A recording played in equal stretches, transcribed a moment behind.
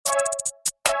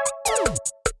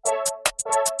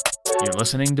You're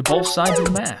listening to Both Sides of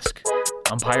the Mask.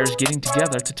 Umpires getting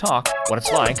together to talk what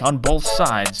it's like on both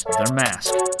sides of their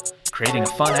mask, creating a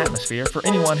fun atmosphere for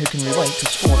anyone who can relate to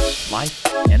sports, life,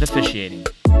 and officiating.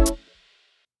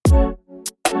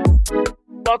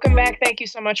 Welcome back. Thank you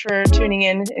so much for tuning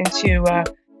into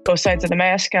Both Sides of the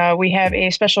Mask. We have a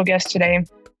special guest today,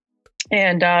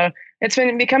 and it's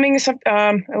been becoming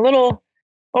a little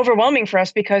overwhelming for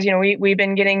us because we've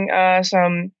been getting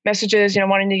some messages,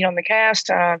 wanting to get on the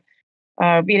cast,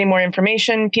 getting more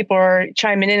information. People are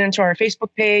chiming in into our Facebook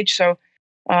page. So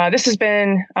this has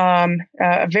been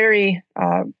a very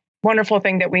wonderful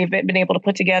thing that we've been able to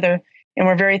put together, and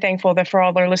we're very thankful that for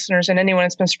all our listeners and anyone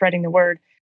that's been spreading the word.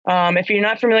 If you're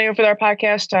not familiar with our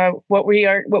podcast, what we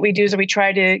do is that we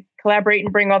try to collaborate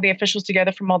and bring all the officials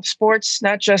together from all the sports,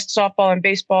 not just softball and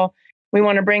baseball. We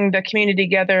want to bring the community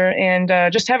together and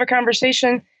just have a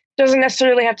conversation. It doesn't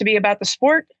necessarily have to be about the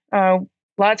sport. A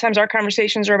lot of times our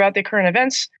conversations are about the current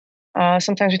events.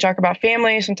 Sometimes we talk about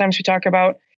family. Sometimes we talk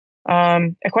about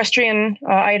equestrian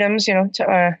items,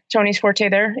 Tony's forte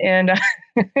there. And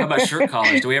how about shirt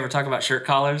collars? Do we ever talk about shirt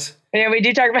collars? Yeah, we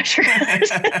do talk about shirt collars.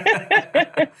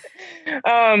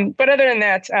 But other than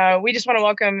that, we just want to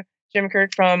welcome Jim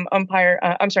Kirk from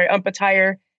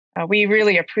Umpatire. We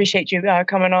really appreciate you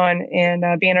coming on and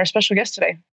being our special guest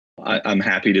today. I'm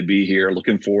happy to be here.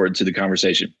 Looking forward to the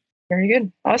conversation. Very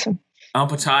good. Awesome.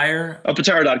 Umpatire?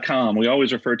 Umpatire.com. We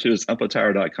always refer to it as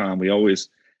umpatire.com. We always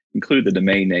include the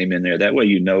domain name in there. That way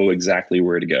you know exactly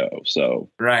where to go. So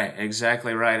right,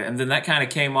 exactly right. And then that kind of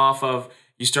came off of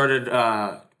you started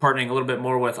partnering a little bit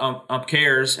more with Ump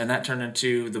Cares, and that turned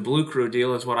into the Blue Crew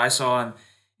deal is what I saw, and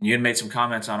you had made some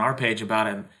comments on our page about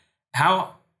it. And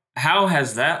how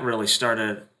has that really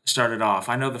started off?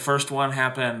 I know the first one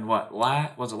happened,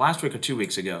 was it last week or 2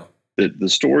 weeks ago? The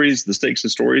stories, the stakes and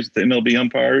stories that the MLB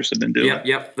umpires have been doing.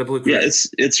 Yep, the Blue Crew. Yeah,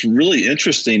 it's really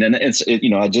interesting, and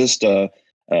I just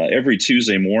every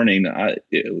Tuesday morning,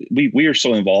 we are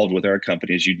so involved with our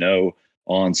company, as you know,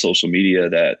 on social media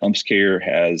that Umps Care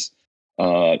has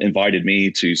invited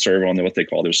me to serve on what they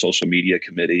call their social media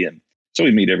committee, and so we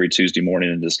meet every Tuesday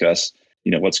morning and discuss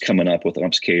what's coming up with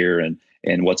Umps Care and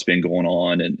what's been going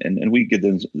on, and we give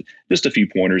them just a few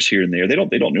pointers here and there. They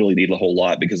don't really need a whole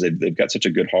lot because they've got such a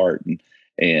good heart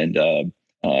and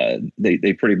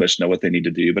they pretty much know what they need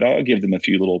to do. But I'll give them a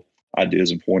few little ideas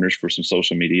and pointers for some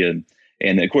social media,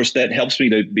 and of course that helps me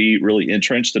to be really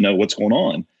entrenched to know what's going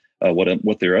on,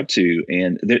 what they're up to,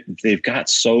 and they've got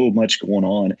so much going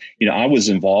on. I was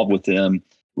involved with them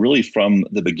really from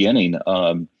the beginning.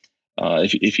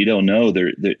 If you don't know,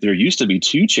 there used to be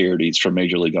two charities for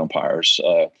Major League umpires.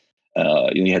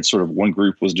 You had sort of one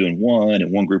group was doing one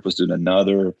and one group was doing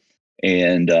another.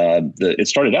 And it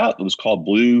started out, it was called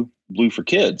Blue for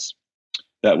Kids.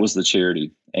 That was the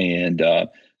charity. And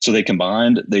so they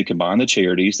combined the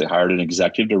charities. They hired an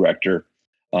executive director.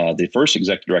 The first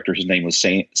executive director, his name was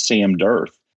Sam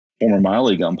Dirth, former minor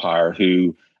league umpire,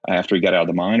 who after he got out of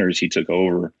the minors, he took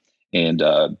over and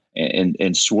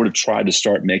sort of tried to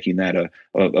start making that a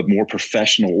more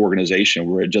professional organization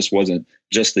where it just wasn't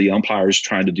just the umpires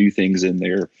trying to do things in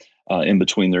their in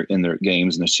between their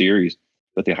games and their series,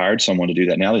 but they hired someone to do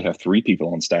that. Now they have 3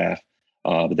 people on staff.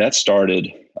 But that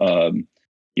started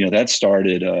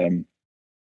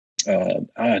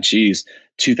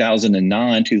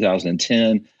 2009,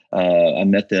 2010. I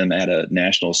met them at a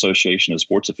National Association of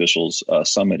Sports Officials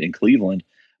summit in Cleveland.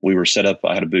 We were set up.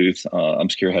 I had a booth.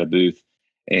 Umps Care had a booth,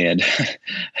 and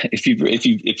if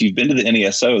you've been to the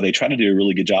NESO, they try to do a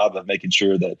really good job of making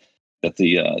sure that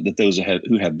those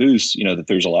who have booths, that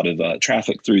there's a lot of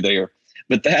traffic through there.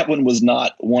 But that one was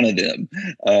not one of them,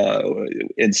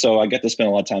 and so I got to spend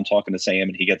a lot of time talking to Sam,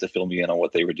 and he got to fill me in on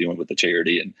what they were doing with the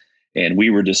charity, and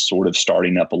we were just sort of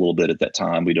starting up a little bit at that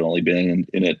time. We'd only been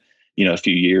in it, a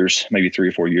few years, maybe 3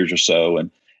 or 4 years or so,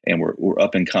 and we're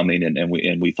up and coming, and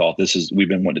we thought we've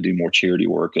been wanting to do more charity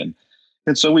work, and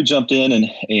so we jumped in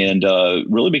and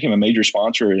really became a major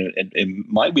sponsor, and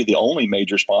might be the only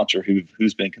major sponsor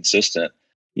who's been consistent,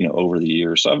 over the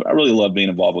years. So I really love being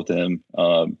involved with them.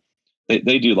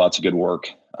 They do lots of good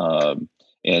work,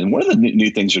 and one of the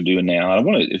new things they're doing now, I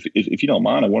want to, if you don't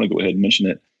mind, I want to go ahead and mention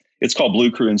it. It's called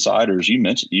Blue Crew Insiders. You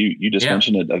mentioned you just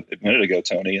mentioned it a minute ago,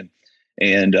 Tony,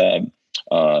 and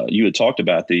you had talked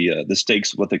about the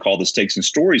stakes, what they call the stakes and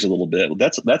stories a little bit.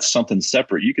 That's something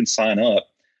separate. You can sign up.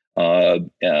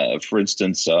 For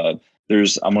instance, I'm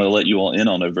going to let you all in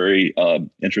on a very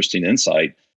interesting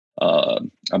insight.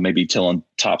 I may be telling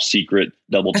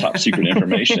double top secret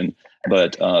information,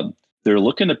 but they're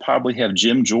looking to probably have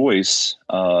Jim Joyce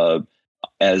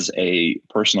as a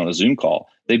person on a Zoom call.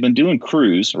 They've been doing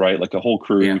crews, right? Like a whole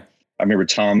crew. Yeah. I remember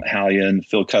Tom Hallion,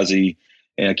 Phil Cuzzy,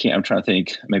 and I'm trying to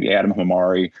think, maybe Adam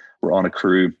Hamari were on a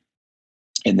crew,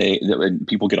 and and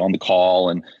people get on the call,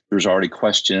 and there's already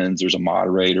questions. There's a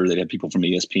moderator. They had people from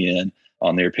ESPN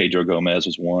on there. Pedro Gomez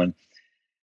was one.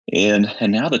 And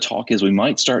now the talk is we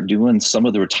might start doing some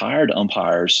of the retired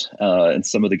umpires and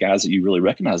some of the guys that you really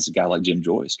recognize, a guy like Jim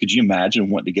Joyce. Could you imagine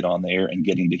wanting to get on there and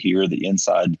getting to hear the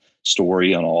inside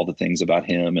story on all the things about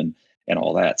him and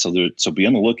all that? So be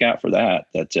on the lookout for that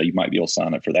you might be able to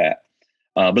sign up for that.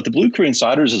 But the Blue Crew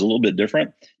Insiders is a little bit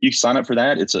different. You sign up for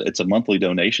that. It's a monthly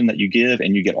donation that you give,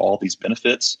 and you get all these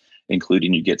benefits,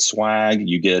 including you get swag,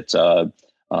 you get I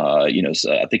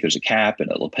think there's a cap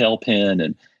and a lapel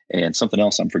pin and something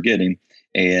else I'm forgetting,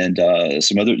 and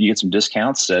you get some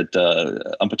discounts at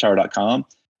umpetire.com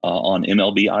on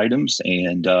MLB items,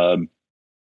 and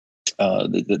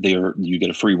you get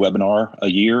a free webinar a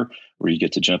year where you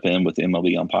get to jump in with the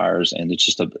MLB umpires, and it's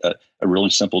just a really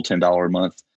simple $10 a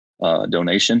month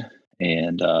donation,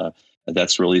 and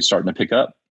that's really starting to pick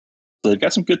up. So they've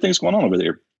got some good things going on over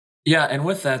there. Yeah, and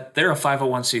with that, they're a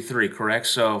 501c3, correct?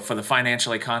 So for the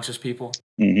financially conscious people.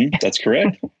 Mm-hmm, that's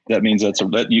correct. That means that's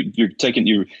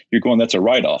you're going. That's a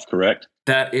write-off, correct?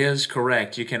 That is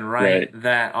correct. You can write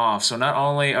that off. So not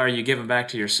only are you giving back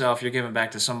to yourself, you're giving back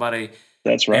to somebody.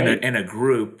 That's right. In a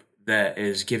group that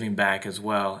is giving back as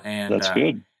well, and that's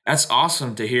good. That's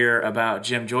awesome to hear about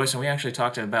Jim Joyce, and we actually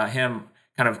talked about him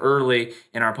kind of early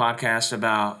in our podcast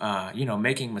about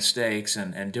making mistakes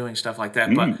and doing stuff like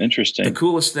that. But interesting. The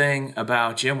coolest thing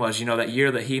about Jim was that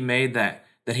year that he made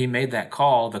that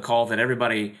call, the call that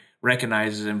everybody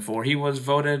recognizes him for, he was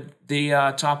voted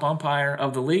the top umpire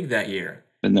of the league that year.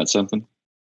 Isn't that something?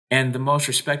 And the most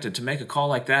respected. To make a call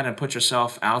like that and put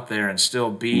yourself out there and still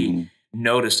be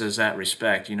noticed as that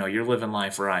respect, you're living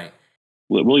life right.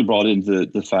 Well, it really brought into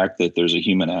the fact that there's a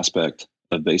human aspect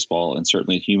of baseball, and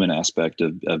certainly a human aspect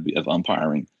of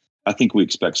umpiring. I think we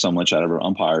expect so much out of our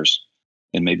umpires,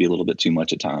 and maybe a little bit too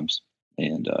much at times.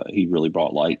 And he really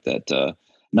brought light that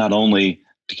not only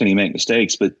can he make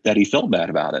mistakes, but that he felt bad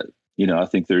about it. I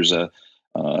think there's a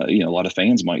lot of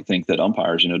fans might think that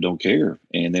umpires, don't care,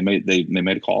 and they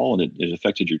made a call and it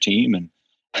affected your team. And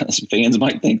some fans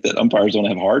might think that umpires don't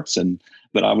have hearts,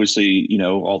 but obviously,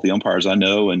 all the umpires I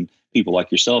know and people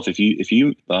like yourself, if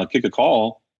you kick a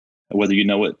call, whether you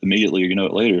know it immediately or you know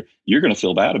it later, you're going to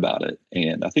feel bad about it.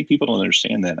 And I think people don't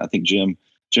understand that. I think Jim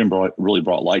really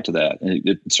brought light to that, and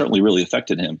it certainly really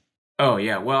affected him. Oh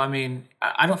yeah. Well, I mean,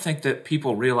 I don't think that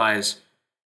people realize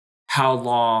how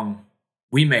long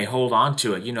we may hold on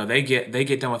to it. They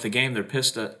get done with the game, they're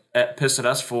pissed at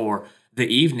us for the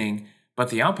evening, but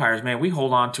the umpires, man, we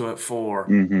hold on to it for.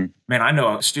 Man, I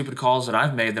know stupid calls that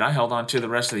I've made that I held on to the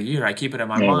rest of the year. I keep it in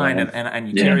my mind, and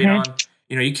you carry it on.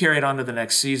 You carry it on to the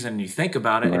next season. You think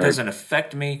about it. Right. It doesn't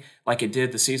affect me like it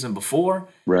did the season before.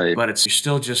 Right. But you're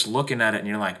still just looking at it and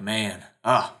you're like, man,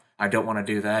 I don't want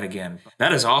to do that again.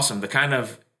 That is awesome. The kind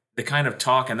of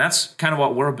talk, and that's kind of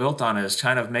what we're built on, is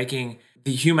kind of making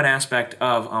the human aspect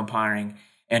of umpiring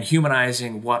and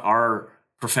humanizing what our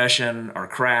profession, our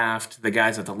craft, the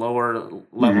guys at the lower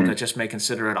level that just may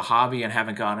consider it a hobby and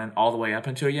haven't gotten all the way up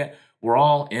into it yet. We're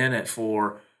all in it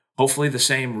for hopefully the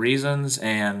same reasons.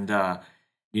 And,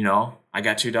 I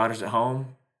got 2 daughters at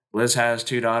home. Liz has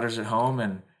 2 daughters at home,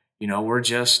 and, we're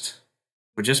just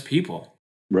people.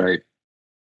 Right.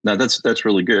 No, that's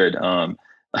really good.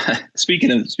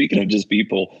 Speaking of just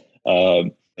people,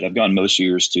 I've gone most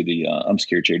years to the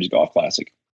UmpScare Charities Golf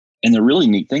Classic, and the really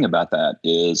neat thing about that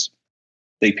is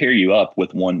they pair you up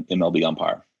with one MLB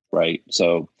umpire, right?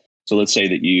 So let's say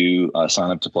that you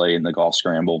sign up to play in the golf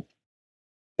scramble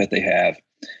that they have,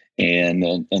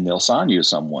 and they'll sign you to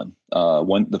someone.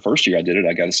 The first year I did it,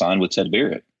 I got assigned with Ted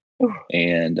Barrett,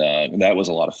 and that was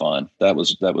a lot of fun. That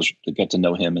was I got to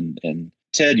know him, and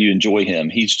Ted, you enjoy him.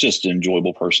 He's just an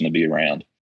enjoyable person to be around.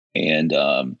 And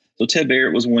so Ted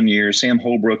Barrett was one year, Sam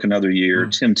Holbrook another year,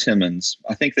 Tim Timmons.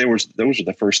 I think those were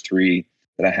the first 3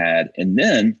 that I had, and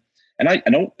then. And I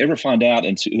don't ever find out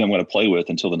who I'm going to play with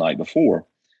until the night before.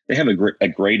 They have a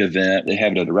great event. They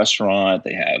have it at a restaurant.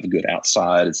 They have a good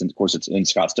outside. It's in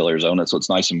Scottsdale, Arizona, so it's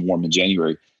nice and warm in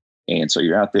January. And so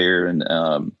you're out there and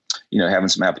having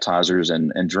some appetizers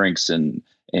and drinks and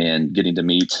getting to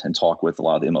meet and talk with a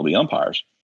lot of the MLB umpires.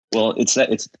 Well, it's at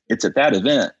that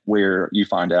event where you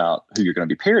find out who you're going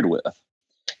to be paired with.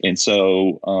 And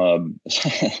so I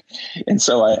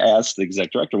asked the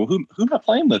exec director, well, who am I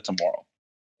playing with tomorrow?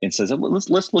 And says,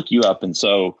 let's look you up. And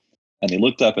they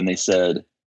looked up and they said,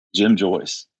 Jim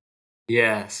Joyce.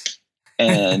 Yes.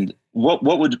 And what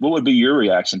would be your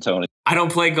reaction, Tony? I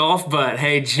don't play golf, but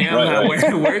hey, Jim, Right.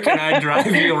 Where can I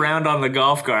drive you around on the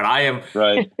golf cart? I am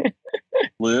Right.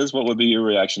 Liz, what would be your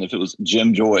reaction if it was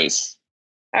Jim Joyce?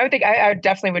 I would think I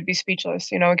definitely would be speechless,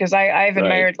 because I've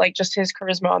admired like just his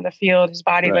charisma on the field, his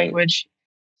body language.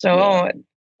 So,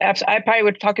 I probably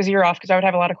would talk his ear off because I would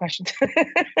have a lot of questions.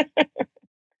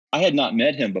 I had not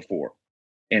met him before.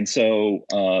 And so,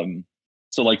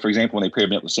 like, for example, when they paired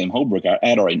me up with Sam Holbrook, I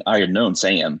had known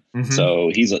Sam. Mm-hmm.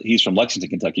 So he's from Lexington,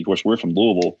 Kentucky. Of course, we're from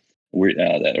Louisville.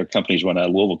 Our company's run out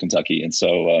of Louisville, Kentucky. And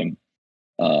so,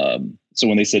 so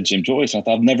when they said Jim Joyce, I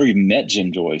thought, I've never even met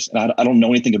Jim Joyce, and I don't know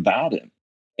anything about him.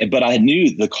 But I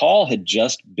knew the call had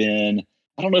just been,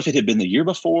 I don't know if it had been the year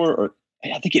before, or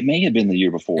I think it may have been the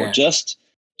year before, just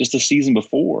the season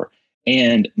before.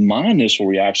 And my initial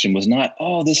reaction was not,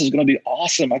 oh, this is going to be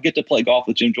awesome, I get to play golf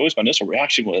with Jim Joyce. My initial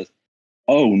reaction was,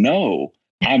 oh no,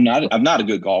 I'm not a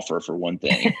good golfer, for one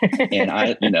thing. And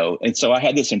and so I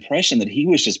had this impression that he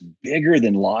was just bigger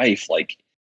than life. I'm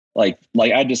a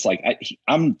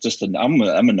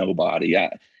nobody.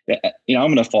 I'm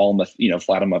going to fall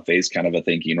flat on my face kind of a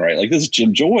thinking, right? Like, this is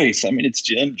Jim Joyce. I mean, it's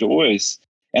Jim Joyce.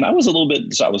 And I was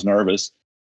I was nervous.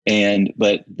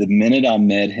 But the minute I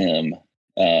met him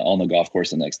on the golf course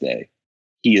the next day,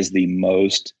 he is the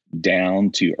most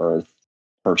down to earth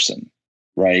person,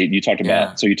 right? You talk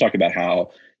about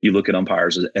how you look at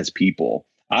umpires as people.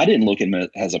 I didn't look at him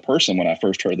as a person when I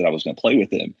first heard that I was going to play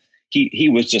with him. He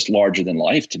was just larger than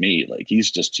life to me. Like,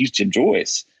 he's Jim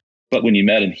Joyce. But when you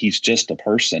met him, he's just a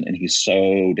person, and he's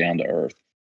so down to earth.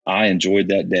 I enjoyed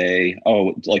that day.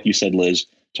 Oh, like you said, Liz,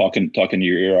 talking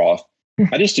your ear off.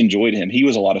 I just enjoyed him. He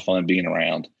was a lot of fun being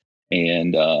around.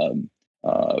 And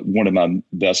one of my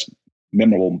best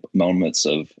memorable moments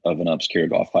of an Umps Care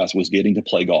golf class was getting to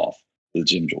play golf with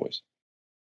Jim Joyce,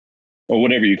 or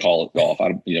whatever you call it, golf.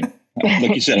 Like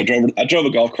you said, I drove a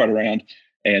golf cart around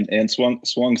and swung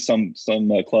some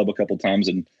club a couple of times,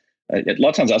 and a lot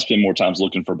of times I spend more times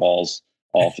looking for balls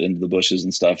off into the bushes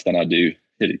and stuff than I do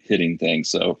hitting things.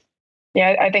 So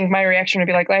yeah, I think my reaction would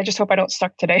be like, I just hope I don't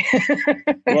suck today.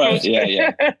 Right.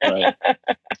 Yeah. Right.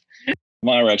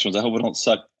 My reaction was, I hope I don't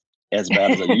suck as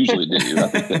bad as I usually do. I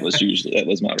think that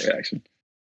was my reaction.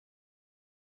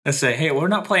 Let's say, hey, we're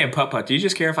not playing putt-putt. Do you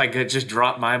just care if I could just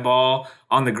drop my ball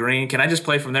on the green? Can I just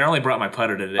play from there? I only brought my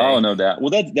putter today. Oh, no doubt.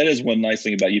 Well, that is one nice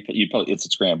thing about you. You play, it's a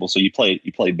scramble, so you play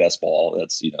best ball.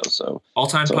 That's so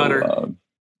all-time putter.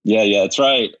 Yeah, that's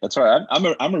right.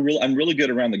 I'm really good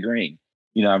around the green.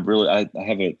 I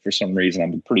have for some reason,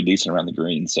 I'm pretty decent around the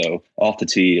green. So off the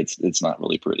tee, it's not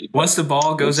really pretty. Once the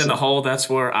ball goes in the hole, that's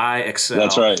where I excel.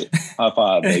 That's right. High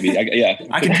five, baby.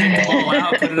 I can take the ball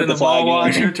out, put it in the ball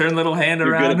washer, turn the little hand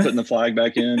around. You're good at putting the flag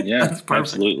back in. Yeah, that's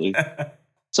perfect. Absolutely.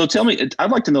 So tell me,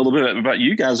 I'd like to know a little bit about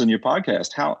you guys on your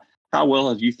podcast. How well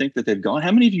have you think that they've gone?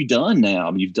 How many have you done now?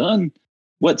 I mean, you've done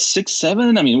what, 6,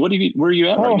 7? I mean, where are you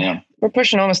at right now? We're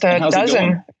pushing almost a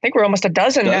dozen. I think we're almost a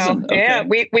dozen now. Okay. Yeah,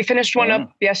 we finished one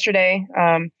up yesterday.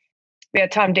 We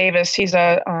had Tom Davis. He's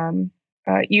a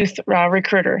youth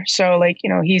recruiter. So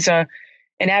he's an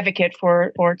advocate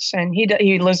for sports, and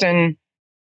he lives in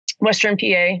Western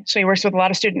PA. So he works with a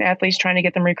lot of student athletes trying to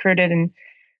get them recruited.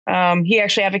 And he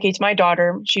actually advocates my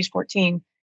daughter. She's 14.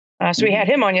 So we had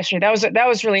him on yesterday. That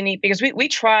was really neat because we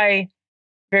try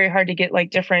very hard to get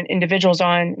different individuals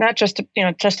on, not just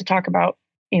to talk about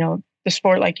the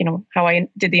sport, how I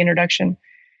did the introduction.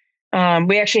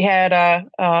 We actually had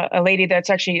a lady that's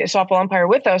actually a softball umpire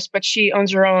with us, but she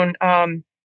owns her own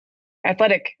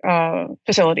athletic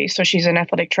facility. So she's an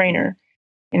athletic trainer.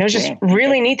 And it was just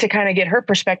really neat to kind of get her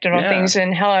perspective on things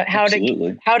and how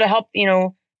to help,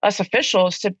 us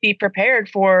officials to be prepared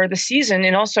for the season.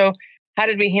 And also, how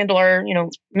did we handle our,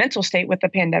 mental state with the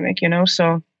pandemic,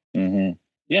 so. Mm-hmm.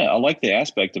 Yeah, I like the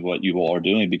aspect of what you all are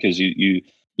doing because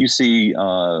you see a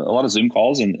lot of Zoom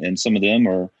calls and some of them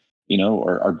are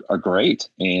great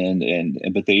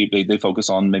but they focus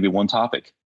on maybe one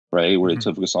topic, right? Where they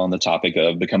focus on the topic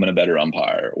of becoming a better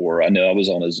umpire. Or I know I was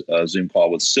on a Zoom call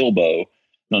with Silbo. I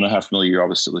don't know how familiar you are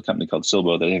with a company called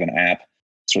Silbo. They have an app,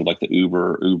 sort of like the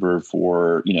Uber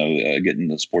for getting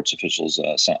the sports officials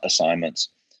assignments.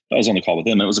 I was on the call with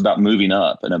them. It was about moving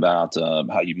up and about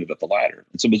how you move up the ladder.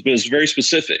 And so it's very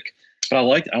specific. But I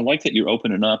like that you're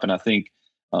opening up, and I think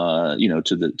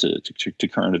to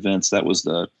current events. That was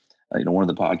the one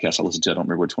of the podcasts I listened to. I don't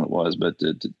remember which one it was, but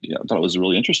I thought it was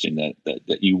really interesting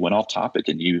that you went off topic,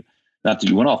 and not that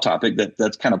you went off topic.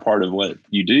 That's kind of part of what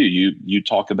you do. You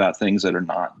talk about things that are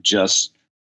not just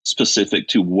specific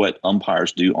to what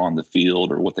umpires do on the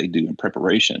field or what they do in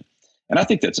preparation. And I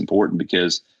think that's important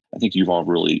because I think you've all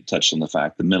really touched on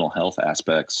the mental health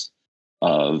aspects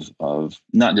of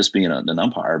not just being an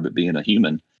umpire, but being a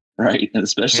human, right? And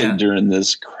especially Yeah. during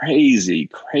this crazy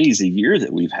year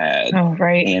that we've had. Oh,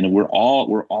 right. And we're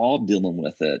all dealing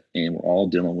with it, and we're all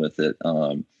dealing with it,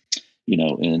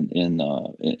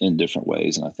 in different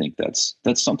ways. And I think that's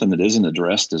something that isn't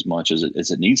addressed as much as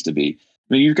it needs to be.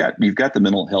 I mean, you've got the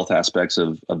mental health aspects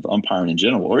of umpiring in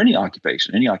general, or any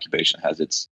occupation. Any occupation has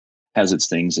its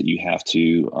things that you have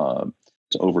to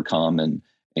overcome and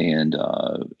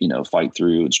fight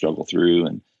through and struggle through,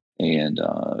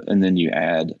 and then you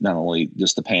add not only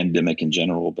just the pandemic in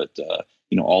general, but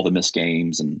all the missed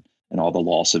games and all the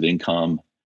loss of income,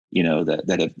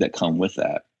 that come with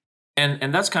that.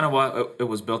 And that's kind of what it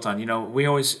was built on.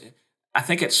 I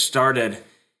think it started,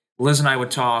 Liz and I would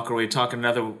talk, or we'd talk to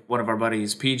another one of our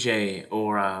buddies, PJ,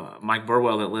 or Mike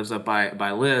Burwell that lives up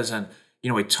by Liz. And,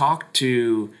 we talked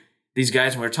to these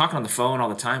guys, and we were talking on the phone all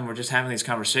the time. We're just having these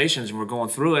conversations, and we're going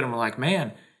through it, and we're like,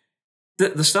 man,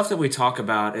 the stuff that we talk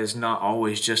about is not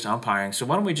always just umpiring. So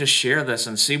why don't we just share this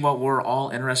and see what we're all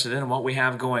interested in and what we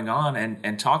have going on,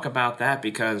 and talk about that,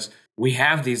 because we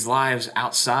have these lives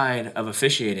outside of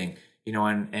officiating,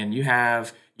 and you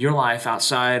have your life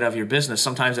outside of your business.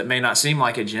 Sometimes it may not seem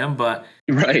like it, Jim, but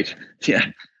right. Yeah.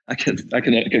 I can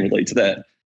relate to that.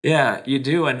 Yeah, you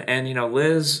do. And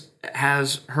Liz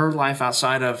has her life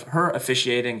outside of her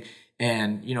officiating,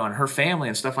 and, and her family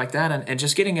and stuff like that. And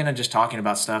just getting in and just talking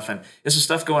about stuff. And this is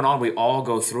stuff going on. We all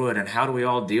go through it. And how do we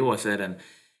all deal with it? And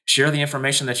share the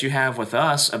information that you have with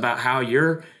us about how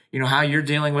you're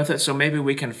dealing with it. So maybe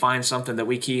we can find something that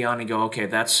we key on and go, okay,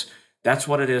 that's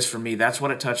what it is for me. That's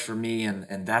what it touched for me.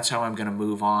 And that's how I'm going to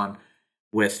move on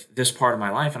with this part of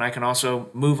my life. And I can also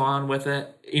move on with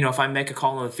it, if I make a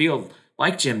call on the field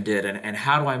like Jim did, and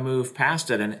how do I move past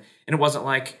it? And it wasn't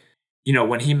like,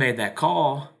 when he made that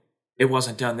call, it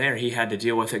wasn't done there. He had to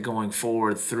deal with it going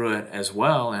forward through it as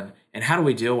well. And how do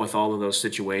we deal with all of those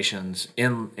situations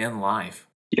in life?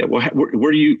 Yeah. Well,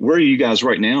 where are you guys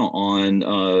right now on,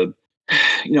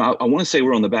 I want to say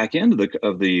we're on the back end of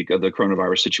the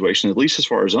coronavirus situation, at least as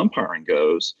far as umpiring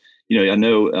goes. I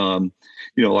know,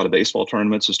 a lot of baseball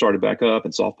tournaments have started back up,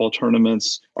 and softball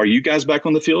tournaments. Are you guys back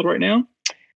on the field right now?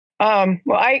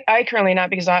 Well, I currently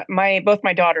not, because both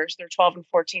my daughters, they're 12 and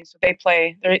 14, so they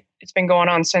play. It's been going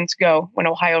on since when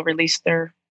Ohio released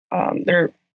their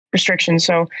restrictions.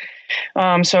 So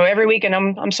every weekend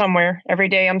I'm somewhere. Every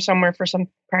day I'm somewhere for some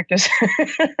practice.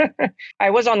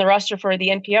 I was on the roster for the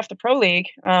NPF, the Pro League,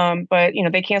 but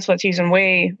they canceled that season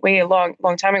way a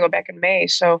long time ago, back in May.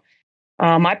 So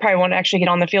I probably won't actually get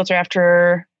on the field till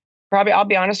after. Probably, I'll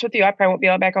be honest with you, I probably won't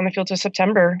be back on the field till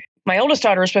September. My oldest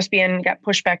daughter was supposed to be got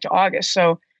pushed back to August.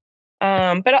 So,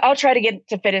 but I'll try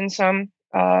to fit in some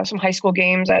high school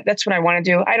games. That's what I want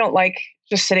to do. I don't like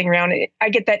just sitting around. I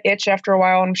get that itch after a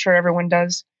while. I'm sure everyone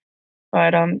does.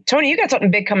 But Tony, you got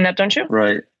something big coming up, don't you?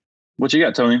 Right. What you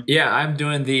got, Tony? Yeah, I'm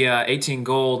doing the 18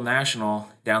 Gold National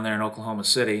down there in Oklahoma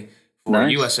City for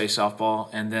Nice. USA Softball.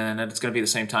 And then it's going to be the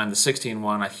same time. The 16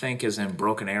 one, I think, is in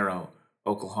Broken Arrow,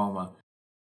 Oklahoma.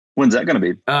 When's that going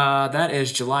to be? That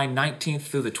is July 19th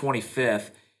through the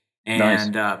 25th.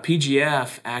 And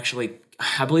PGF actually,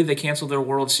 I believe they canceled their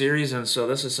World Series. And so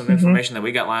this is some information that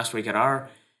we got last week at our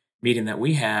meeting that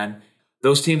we had.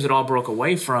 Those teams that all broke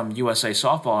away from USA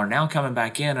Softball are now coming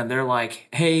back in, and they're like,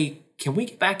 hey, can we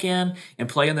get back in and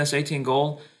play in this 18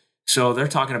 Gold? So they're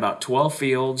talking about 12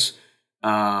 fields,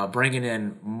 bringing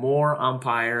in more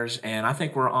umpires. And I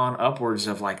think we're on upwards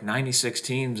of like 96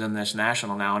 teams in this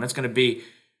national now. And it's going to be,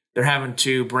 they're having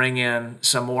to bring in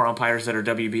some more umpires that are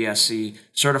WBSC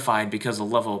certified, because the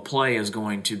level of play is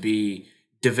going to be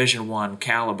Division I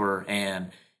caliber.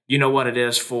 And you know what it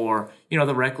is for,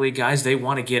 the rec league guys, they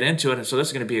want to get into it. And so this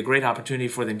is going to be a great opportunity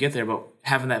for them to get there. But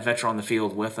having that veteran on the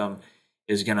field with them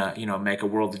is going to, make a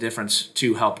world of difference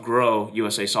to help grow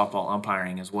USA Softball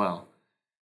umpiring as well.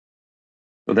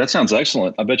 Well, that sounds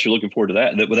excellent. I bet you're looking forward to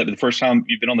that. Would that be the first time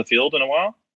you've been on the field in a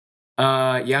while?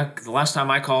 Yeah, the last time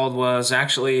I called was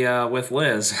actually with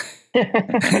Liz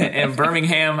in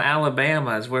Birmingham,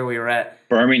 Alabama is where we were at.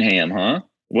 Birmingham, huh?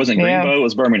 It wasn't Greenbow, it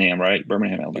was Birmingham, right?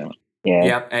 Birmingham, Alabama. Yeah.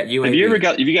 Yep, at UAB.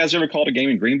 Have you guys ever called a game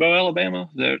in Greenbow, Alabama?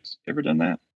 Have you ever done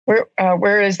that?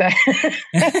 Where is that?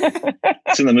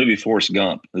 It's in the movie Forrest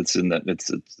Gump. It's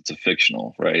a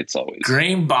fictional, right? It's always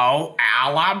Greenbow,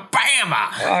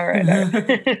 Alabama. All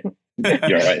right.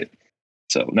 You're right.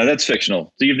 So no, that's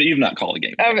fictional. So you've not called a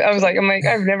game. I was like,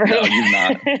 I've never heard. No, you've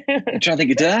not. I'm trying to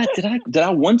think. Did I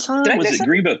one time? Was it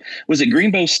Greenbow? Was it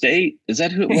Greenbow State? Is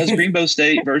that who it was? Greenbow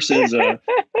State versus.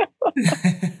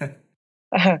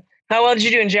 How well did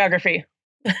you do in geography?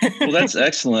 Well, that's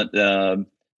excellent.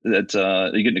 that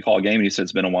you're getting to call a game, and you said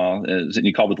it's been a while, and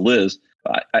you called with Liz.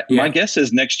 Yeah. My guess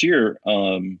is next year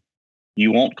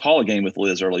you won't call a game with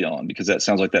Liz early on, because that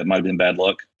sounds like that might have been bad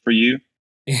luck for you.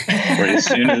 Right, as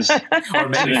soon as or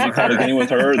maybe you called a game with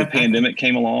her, the pandemic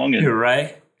came along. And, You're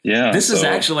right. Yeah. This is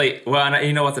actually, well, and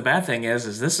you know what the bad thing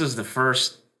is this is the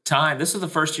first time, this is the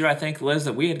first year, I think, Liz,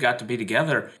 that we had got to be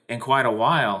together in quite a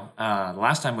while. The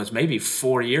last time was maybe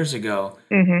 4 years ago.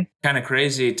 Mm-hmm. Kind of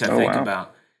crazy to think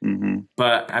about. Mm-hmm.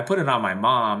 But I put it on my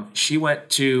mom. She went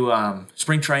to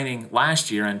spring training last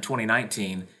year in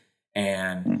 2019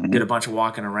 and did a bunch of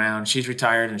walking around. She's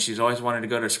retired, and she's always wanted to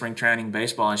go to spring training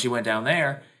baseball, and she went down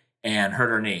there and hurt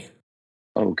her knee.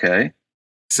 Okay.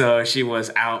 So she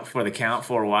was out for the count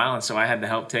for a while, and so I had to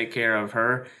help take care of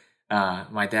her.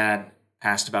 My dad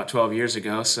passed about 12 years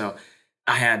ago, so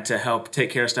I had to help take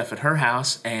care of stuff at her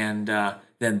house. And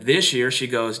then this year she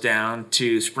goes down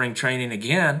to spring training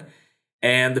again,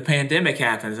 and the pandemic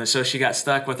happens, and so she got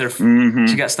stuck with her.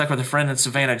 She got stuck with a friend in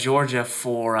Savannah, Georgia,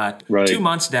 for 2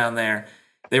 months down there.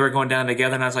 They were going down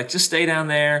together, and I was like, just stay down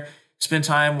there, spend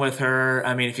time with her.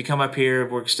 I mean, if you come up here,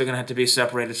 we're still gonna have to be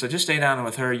separated, so just stay down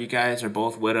with her. You guys are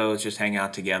both widows, just hang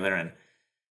out together, and at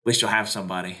least you'll have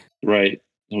somebody. Right.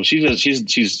 Well, she's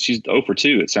 0 for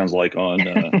 2. It sounds like on.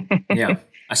 Yeah,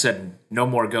 I said no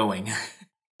more going.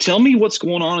 Tell me what's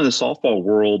going on in the softball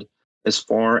world as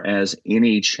far as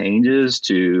any changes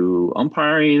to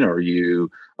umpiring.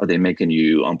 Are they making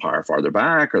you umpire farther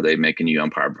back? Are they making you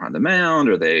umpire behind the mound?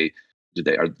 Do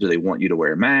they want you to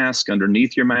wear a mask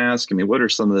underneath your mask? I mean, what are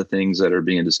some of the things that are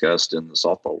being discussed in the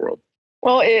softball world?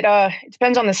 Well, it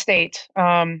depends on the state.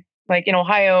 Like in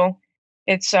Ohio,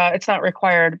 it's not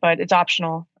required, but it's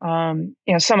optional.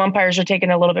 Some umpires are taking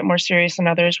it a little bit more serious than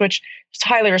others, which is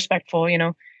highly respectful.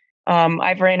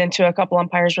 I've ran into a couple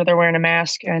umpires where they're wearing a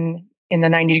mask and in the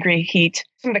 90-degree heat.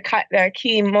 Some of the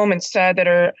key moments that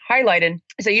are highlighted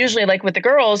is that usually, like with the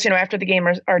girls, after the game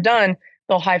are done,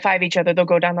 they'll high five each other. They'll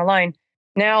go down the line.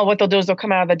 Now what they'll do is they'll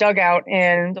come out of the dugout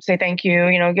and say thank you,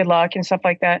 good luck and stuff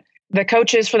like that. The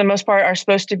coaches, for the most part, are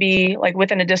supposed to be like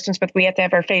within a distance, but we have to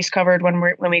have our face covered when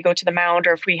we go to the mound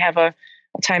or if we have a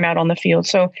timeout on the field.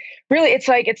 So really,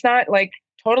 it's not like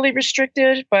totally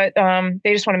restricted, but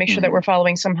they just want to make sure that we're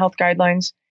following some health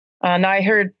guidelines. Now I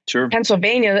heard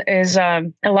Pennsylvania is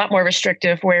a lot more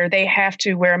restrictive, where they have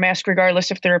to wear a mask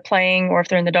regardless if they're playing or if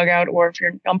they're in the dugout or if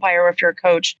you're an umpire or if you're a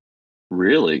coach.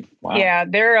 Really? Wow. Yeah,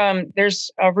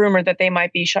 there's a rumor that they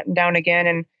might be shutting down again,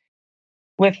 and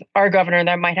with our governor,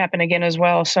 that might happen again as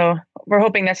well. So we're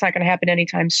hoping that's not going to happen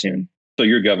anytime soon. So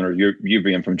your governor, you're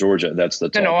being from Georgia. That's the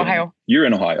no, Ohio. You're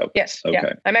in Ohio. Yes. Okay.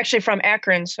 Yeah. I'm actually from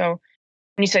Akron. So when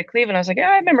you said Cleveland, I was like, yeah,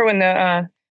 I remember when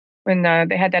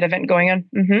they had that event going on.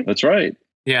 Mm-hmm. That's right.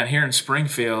 Yeah, and here in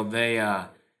Springfield,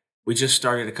 we just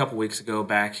started a couple weeks ago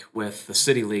back with the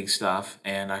City League stuff,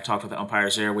 and I talked with the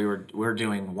umpires there. We're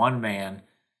doing one man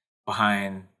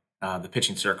behind the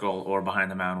pitching circle or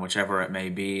behind the mound, whichever it may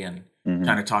be, and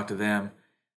kind of talk to them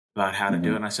about how to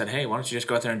do it. And I said, hey, why don't you just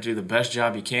go out there and do the best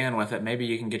job you can with it? Maybe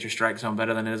you can get your strike zone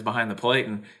better than it is behind the plate,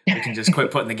 and you can just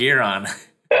quit putting the gear on.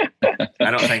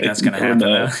 I don't think that's going to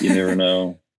happen. You never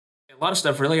know. A lot of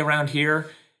stuff really around here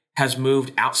has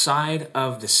moved outside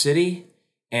of the city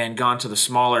and gone to the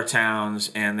smaller towns,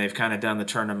 and they've kind of done the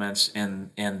tournaments in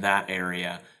that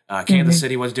area. Kansas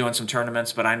City was doing some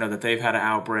tournaments, but I know that they've had an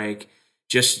outbreak.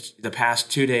 Just the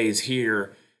past 2 days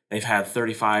here, they've had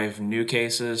 35 new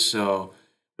cases, so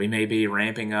we may be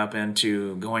ramping up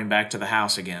into going back to the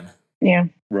house again. Yeah.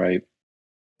 Right.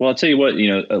 Well, I'll tell you what,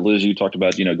 Liz, you talked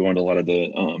about, going to a lot of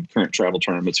the current travel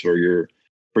tournaments for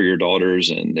your daughters,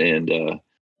 and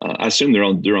I assume they're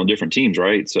on different teams,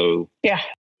 right? So yeah,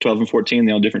 12 and 14,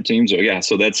 they're on different teams.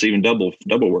 So that's even double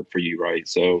work for you, right?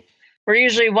 So we're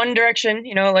usually one direction,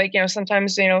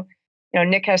 sometimes,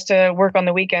 Nick has to work on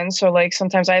the weekends. So like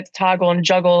sometimes I have to toggle and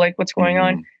juggle like what's going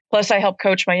on. Plus I help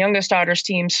coach my youngest daughter's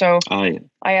team. So I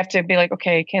have to be like,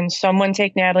 okay, can someone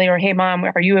take Natalie, or, hey mom,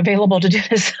 are you available to do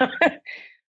this?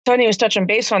 Tony was touching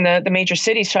base on the major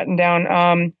cities shutting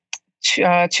down.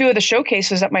 Two of the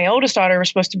showcases that my oldest daughter was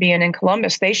supposed to be in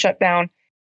Columbus, they shut down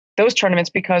those tournaments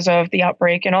because of the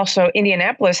outbreak. And also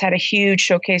Indianapolis had a huge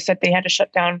showcase that they had to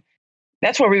shut down.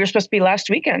 That's where we were supposed to be last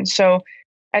weekend. So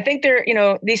I think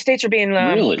these states are being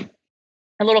really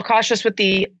a little cautious with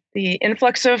the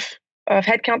influx of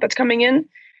headcount that's coming in.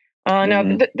 Now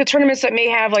the tournaments that may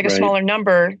have like a smaller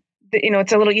number,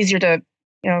 it's a little easier to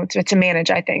manage,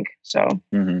 I think. So.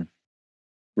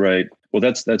 Right. Well,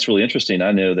 that's really interesting.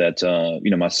 I know that,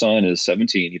 my son is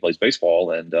 17. He plays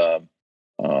baseball, and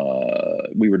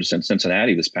we were just in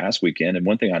Cincinnati this past weekend. And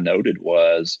one thing I noted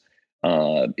was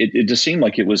it just seemed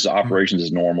like it was operations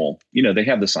as normal. They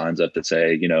have the signs up that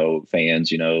say,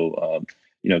 fans, we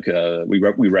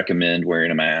recommend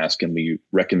wearing a mask, and we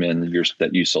recommend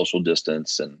that you social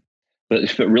distance.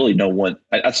 But really no one,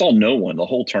 I saw no one the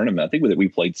whole tournament. I think that we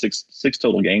played six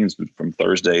total games from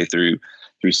Thursday through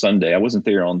Sunday. I wasn't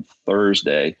there on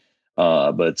Thursday.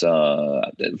 But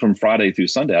from Friday through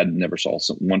Sunday, I never saw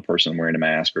one person wearing a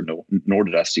mask, nor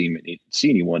did I see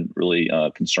anyone really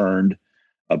concerned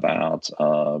about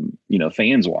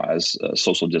fans wise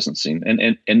social distancing.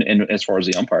 And as far as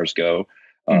the umpires go,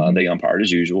 they umpired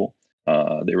as usual.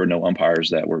 There were no umpires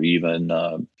that were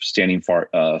even standing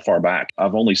far back.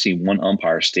 I've only seen one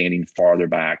umpire standing farther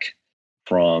back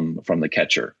from the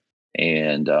catcher.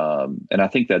 And I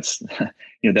think that's,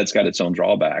 that's got its own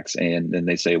drawbacks. And then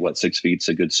they say 6 feet's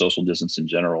a good social distance in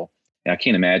general. And I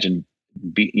can't imagine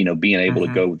being able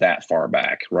to go that far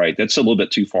back, right? That's a little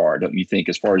bit too far, don't you think,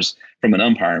 as far as from an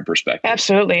umpiring perspective?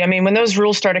 Absolutely. I mean, when those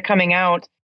rules started coming out,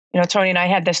 Tony and I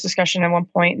had this discussion at one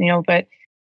point, but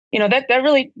that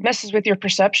really messes with your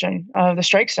perception of the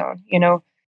strike zone.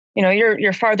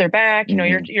 You're farther back,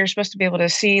 you're supposed to be able to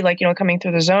see, coming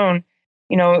through the zone.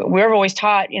 We're always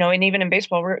taught, and even in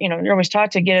baseball, you're always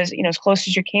taught to get as close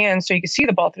as you can so you can see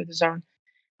the ball through the zone.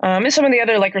 And some of the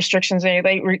other restrictions, we're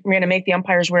going to make the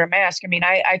umpires wear a mask. I mean,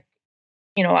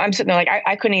 I'm sitting there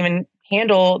I couldn't even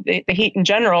handle the heat in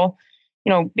general,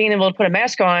 being able to put a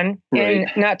mask on and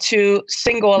not to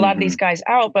single a lot of these guys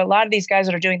out, but a lot of these guys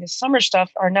that are doing this summer stuff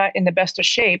are not in the best of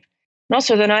shape. And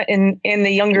also they're not in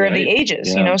the younger of the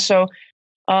ages, so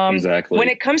exactly. When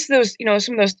it comes to those,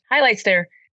 some of those highlights there,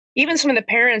 even some of the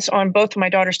parents on both of my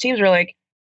daughter's teams were like,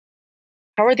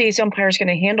 how are these umpires going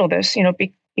to handle this?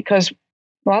 Because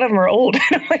a lot of them are old.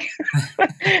 I'm like,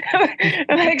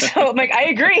 I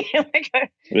agree.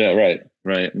 Yeah, right.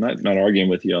 I'm not arguing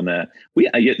with you on that.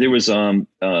 There was of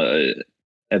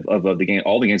the game,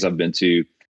 all the games I've been to,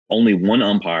 only one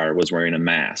umpire was wearing a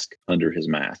mask under his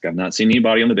mask. I've not seen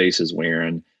anybody on the bases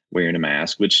wearing a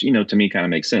mask, which to me kind of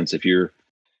makes sense. If you're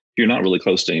not really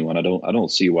close to anyone, I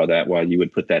don't see why you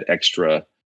would put that extra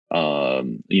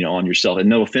on yourself. And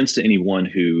no offense to anyone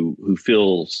who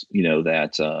feels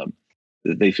that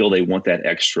they feel they want that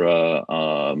extra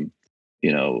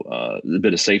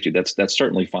bit of safety. That's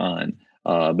certainly fine.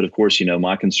 But of course,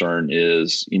 my concern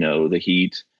is the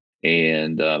heat,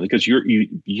 and because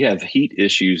you have heat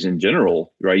issues in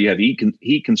general, right? You have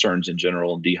heat concerns in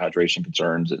general, and dehydration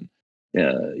concerns, and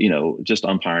just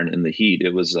umpiring in the heat.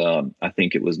 It was, I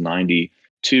think it was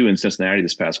 92 in Cincinnati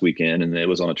this past weekend, and it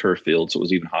was on a turf field, so it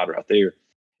was even hotter out there.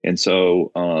 And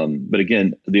so, but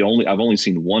again, I've only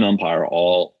seen one umpire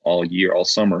all year, all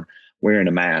summer, wearing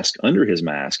a mask under his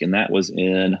mask, and that was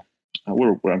in. I'm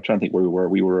trying to think where we were.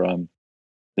 We were, I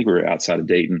think we were outside of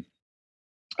Dayton,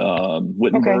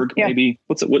 Wittenberg, maybe.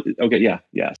 Okay,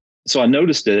 yeah. So I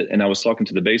noticed it, and I was talking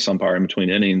to the base umpire in between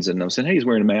innings, and I was saying, "Hey, he's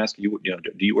wearing a mask. Do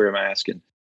you wear a mask?"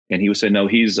 And he was saying, "No,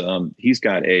 he's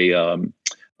got a.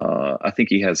 I think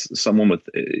he has someone with.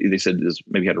 They said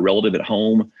maybe had a relative at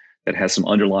home that has some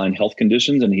underlying health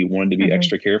conditions, and he wanted to be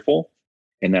extra careful,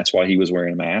 and that's why he was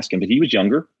wearing a mask. But he was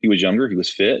younger. He was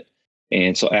fit,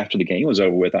 and so after the game was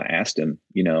over with, I asked him,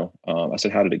 I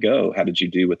said, "How did it go? How did you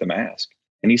do with the mask?"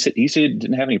 And he said he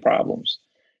didn't have any problems.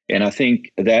 And I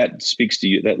think that speaks to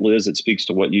you, that Liz, it speaks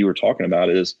to what you were talking about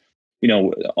is,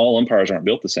 all umpires aren't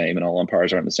built the same, and all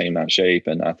umpires aren't in the same amount of shape.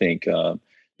 And I think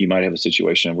you might have a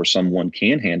situation where someone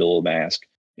can handle a mask.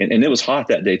 And it was hot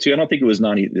that day too. I don't think it was in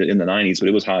the 90s, but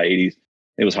it was high 80s.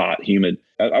 It was hot, humid.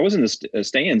 I was in the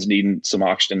stands needing some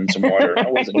oxygen and some water. I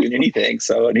wasn't doing anything.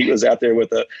 So, and he was out there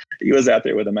with a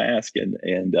mask,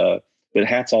 but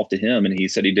hats off to him. And he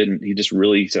said he just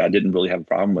really said, I didn't really have a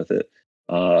problem with it.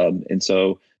 And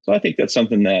so I think that's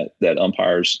something that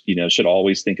umpires, should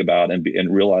always think about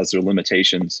and realize their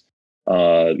limitations,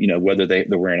 whether they're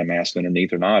wearing a mask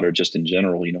underneath or not, or just in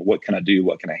general, what can I do?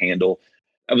 What can I handle?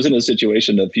 I was in a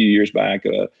situation a few years back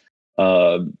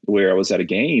where I was at a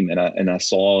game and I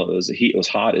saw it was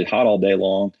hot all day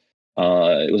long.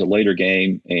 It was a later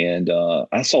game, and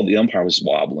I saw the umpire was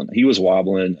wobbling. He was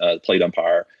wobbling, plate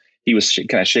umpire. He was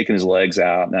kind of shaking his legs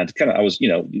out. And I was,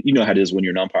 how it is when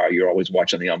you're an umpire, you're always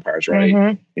watching the umpires, right?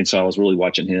 Mm-hmm. And so I was really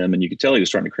watching him, and you could tell he was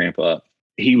starting to cramp up.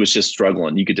 He was just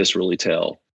struggling. You could just really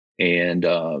tell. And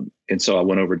so I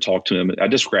went over and talked to him. I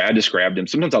just grabbed him.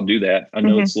 Sometimes I'll do that. I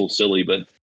know it's a little silly, but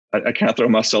I kind of throw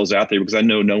myself out there because I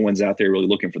know no one's out there really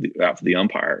looking out for the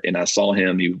umpire. And I saw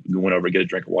him. He went over to get a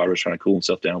drink of water, was trying to cool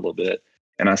himself down a little bit.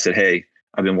 And I said, "Hey,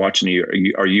 I've been watching you.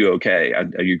 Are you okay?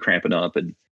 Are you cramping up?"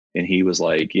 And he was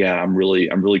like, "Yeah, I'm really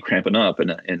cramping up."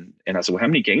 And I said, "Well, how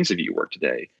many games have you worked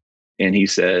today?" And he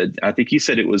said, I think he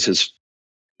said it was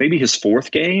maybe his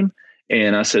fourth game.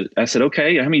 And I said,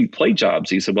 okay, I mean, play jobs.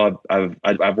 He said, well,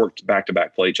 I've worked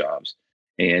back-to-back play jobs.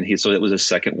 And so it was his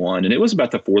second one. And it was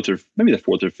about the fourth or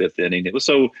fifth inning. It was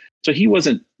so he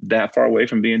wasn't that far away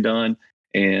from being done.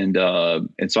 And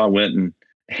so I went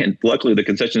and luckily the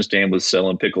concession stand was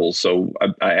selling pickles. So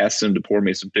I asked him to pour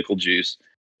me some pickle juice.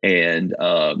 And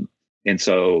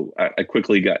so I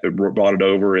quickly brought it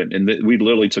over and we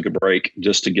literally took a break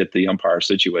just to get the umpire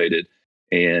situated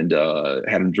and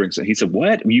had him drink some. He said,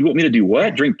 "What? You want me to do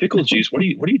what? Drink pickle juice? What are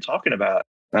you talking about?"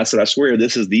 And I said, "I swear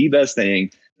this is the best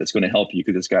thing that's going to help you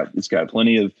because it's got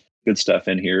plenty of good stuff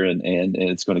in here and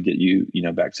it's going to get you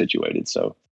back situated."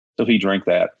 So he drank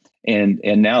that. And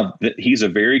now he's a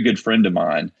very good friend of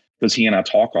mine because he and I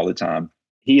talk all the time.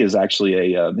 He is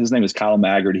actually his name is Kyle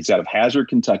Maggard. He's out of Hazard,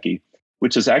 Kentucky,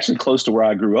 which is actually close to where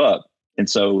I grew up. And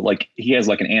so like he has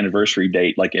like an anniversary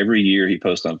date, like every year he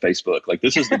posts on Facebook, like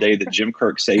this is the day that Jim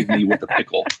Kirk saved me with a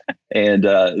pickle. And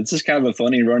it's just kind of a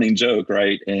funny running joke.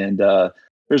 Right. And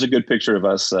there's a good picture of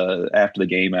us after the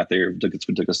game out there. We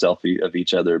took a selfie of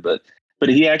each other, but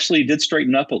he actually did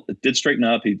straighten up.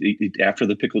 He after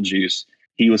the pickle juice,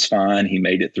 he was fine. He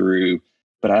made it through.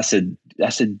 But I said,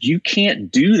 you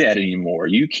can't do that anymore.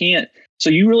 You can't. So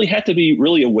you really have to be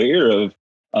really aware of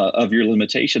your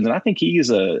limitations. And I think he's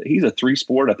a three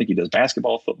sport. I think he does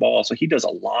basketball, football. So he does a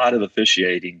lot of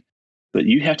officiating, but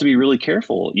you have to be really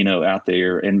careful, out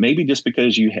there. And maybe just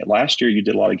because last year you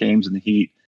did a lot of games in the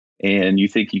heat and you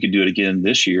think you could do it again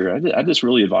this year. I just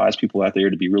really advise people out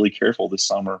there to be really careful this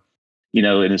summer,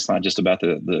 and it's not just about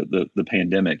the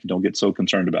pandemic. Don't get so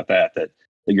concerned about that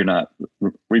you're not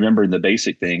remembering the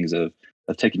basic things of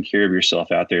taking care of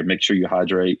yourself out there. Make sure you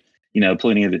hydrate,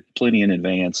 plenty in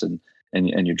advance and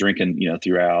you're drinking,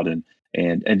 throughout and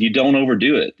you don't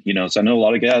overdo it, So I know a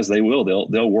lot of guys,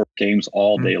 they'll work games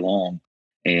all day long.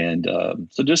 And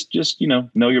so just,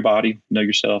 know your body, know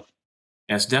yourself.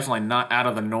 Yeah, it's definitely not out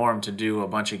of the norm to do a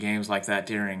bunch of games like that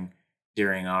during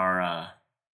our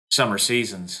summer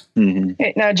seasons.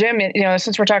 Mm-hmm. Now, Jim,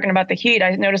 since we're talking about the heat,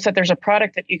 I noticed that there's a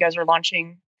product that you guys are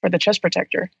launching for the chest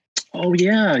protector. Oh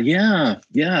yeah.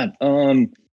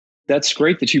 That's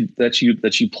great that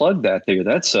you plugged that there.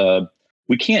 That's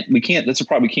we can't. That's a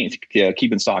product we can't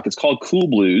keep in stock. It's called Cool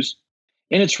Blues,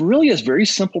 and it's really a very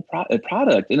simple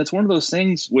product. And it's one of those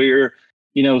things where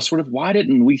sort of why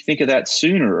didn't we think of that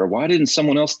sooner, or why didn't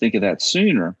someone else think of that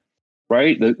sooner?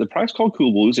 Right. The product's called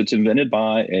Cool Blues. It's invented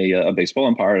by a baseball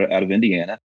umpire out of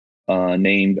Indiana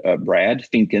named Brad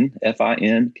Finken,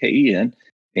 Finken,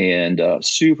 and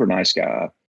super nice guy.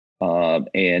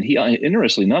 And he,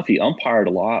 interestingly enough, he umpired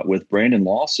a lot with Brandon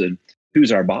Lawson,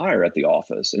 who's our buyer at the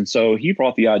office. And so he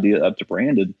brought the idea up to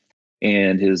Brandon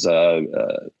and his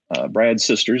Brad's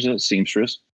sisters, a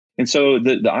seamstress. And so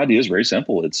the idea is very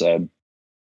simple. It's a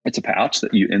pouch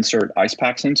that you insert ice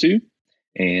packs into,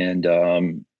 and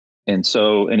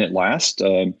it lasts,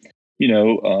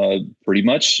 pretty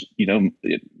much,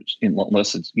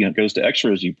 unless it's, goes to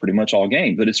extras, you pretty much all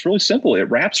game. But it's really simple. It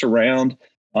wraps around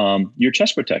your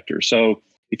chest protector. So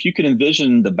if you can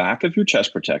envision the back of your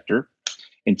chest protector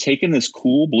and taking this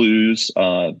Cool Blues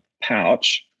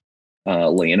pouch,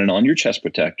 laying it on your chest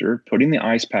protector, putting the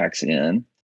ice packs in,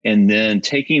 and then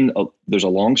there's a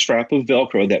long strap of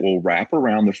Velcro that will wrap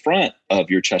around the front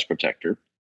of your chest protector.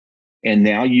 And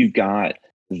now you've got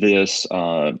this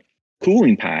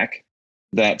cooling pack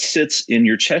that sits in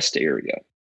your chest area.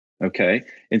 Okay.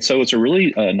 And so it's a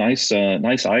really nice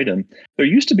item. There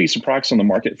used to be some products on the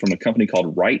market from a company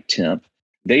called Right Temp.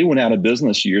 They went out of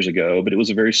business years ago, but it was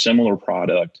a very similar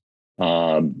product.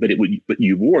 But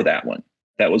you wore that one.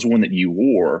 That was one that you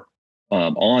wore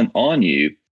on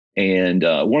you. And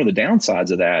one of the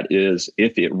downsides of that is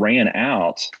if it ran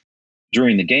out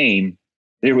during the game,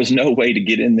 there was no way to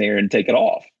get in there and take it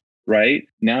off. Right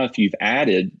now, if you've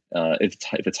added, if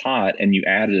it's hot and you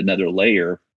added another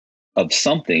layer of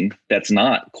something that's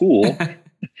not cool,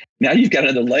 now you've got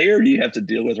another layer you have to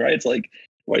deal with. Right? It's like,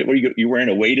 what are you're wearing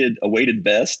a weighted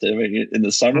vest in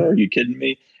the summer? Are you kidding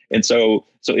me? And so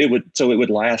it would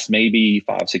last maybe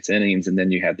 5-6 innings, and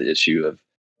then you have the issue of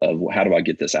how do I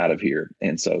get this out of here?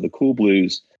 And so the Cool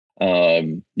Blues,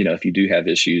 if you do have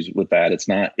issues with that, it's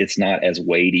not as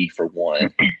weighty for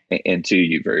one, and two,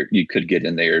 you could get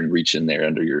in there and reach in there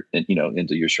under your,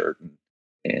 into your shirt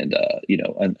and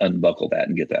unbuckle that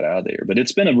and get that out of there. But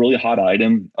it's been a really hot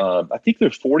item. I think they're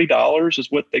 $40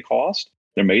 is what they cost.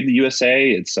 They're made in the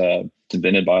USA. It's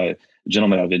invented by a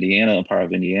gentleman out of Indiana, umpire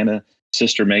of Indiana.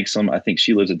 Sister makes them. I think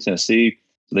she lives in Tennessee.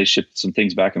 So they ship some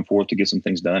things back and forth to get some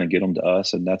things done and get them to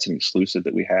us. And that's an exclusive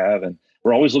that we have. And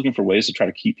we're always looking for ways to try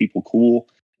to keep people cool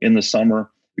in the summer.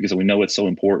 because we know it's so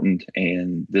important.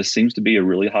 And this seems to be a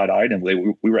really hot item.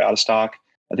 We were out of stock.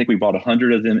 I think we bought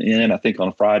 100 of them in, I think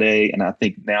on Friday. And I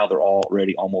think now they're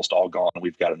already almost all gone.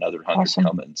 We've got another 100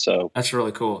 coming. So that's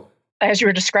really cool. As you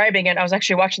were describing it, I was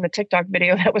actually watching the TikTok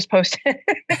video that was posted.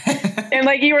 And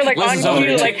like, you were like on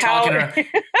cue, like how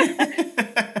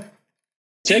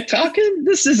TikToking?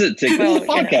 This isn't TikTok.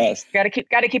 Podcast. Got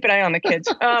to keep an eye on the kids.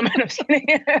 I'm just kidding.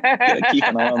 Gotta keep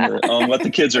an eye on what the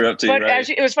kids are up to. But right?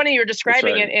 it was funny, you were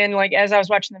describing it, and like as I was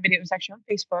watching the video, it was actually on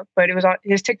Facebook, but it was on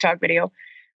his TikTok video.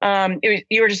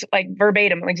 You were just like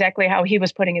verbatim, exactly how he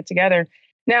was putting it together.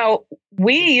 Now,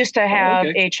 we used to have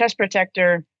a chest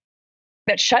protector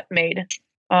that Schutt made,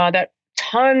 that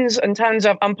tons and tons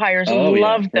of umpires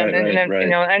loved them. Right. You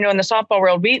know, I know in the softball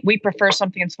world, we prefer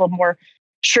something that's a little more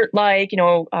shirt-like, you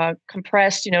know,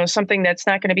 compressed, you know, something that's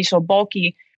not going to be so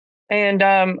bulky. And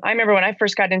I remember when I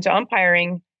first got into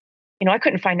umpiring, you know, I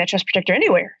couldn't find that chest protector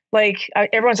anywhere. Like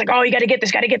everyone's like, oh, you got to get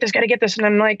this. And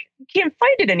I'm like, can't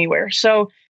find it anywhere. So,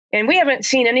 and we haven't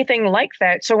seen anything like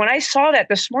that. So when I saw that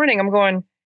this morning, I'm going,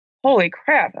 holy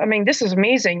crap. I mean, this is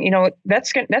amazing. You know,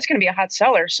 that's going to be a hot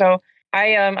seller. So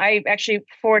I actually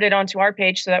forwarded onto our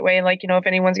page. So that way, like, you know, if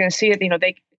anyone's going to see it, you know,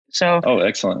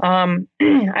 excellent.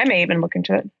 I may even look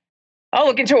into it. I'll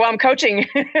look into it while I'm coaching.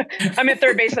 I'm at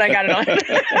third base and I got it on.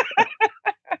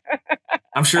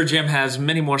 I'm sure Jim has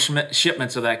many more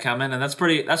shipments of that coming, and that's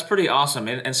pretty awesome.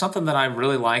 And something that I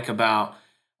really like about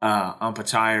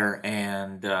Umpire,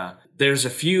 and there's a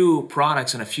few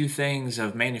products and a few things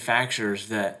of manufacturers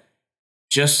that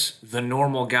just the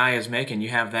normal guy is making. You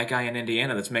have that guy in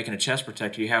Indiana that's making a chest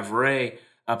protector. You have Ray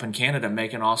up in Canada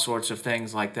making all sorts of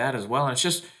things like that as well. And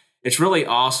it's really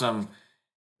awesome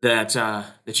that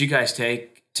you guys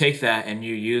take that and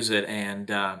you use it.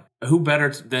 And who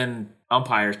better than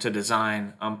umpires to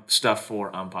design stuff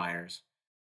for umpires?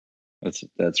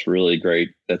 That's really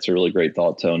great. That's a really great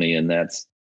thought, Tony. And that's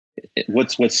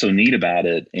what's so neat about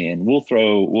it. And we'll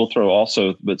throw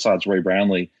also, besides Ray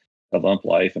Brownlee of Ump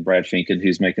Life and Brad Finken,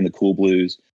 who's making the Cool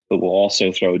Blues, but we'll also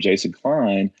throw Jason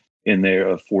Klein in there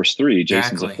of Force 3.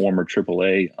 Jason's a former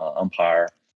AAA umpire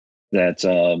that,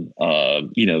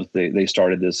 you know, they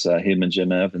started this, him and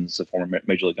Jim Evans, the former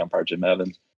Major League umpire Jim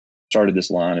Evans, started this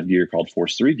line of gear called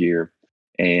Force 3 gear.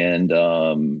 And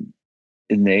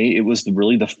it was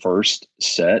really the first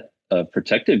set of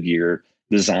protective gear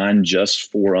designed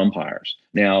just for umpires.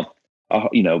 Now,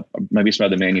 you know, maybe some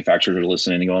other manufacturers are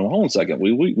listening and going, well, hold on a second,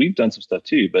 we've done some stuff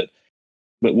too. But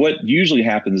what usually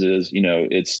happens is, you know,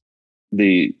 it's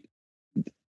the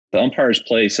umpires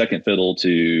play second fiddle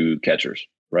to catchers,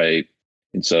 right?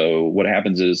 And so what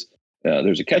happens is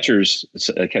there's a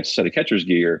set of catcher's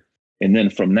gear, and then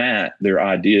from that, there are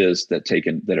ideas that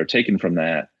are taken from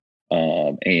that,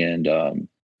 and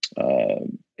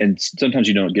sometimes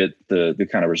you don't get the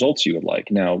kind of results you would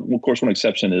like. Now, of course, one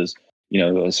exception is, you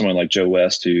know, someone like Joe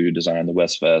West, who designed the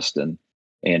West Vest, and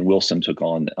Wilson took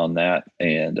on that,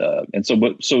 and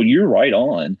so you're right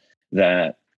on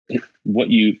that. What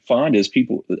you find is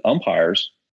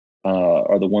umpires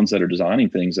are the ones that are designing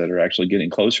things that are actually getting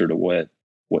closer to what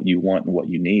you want and what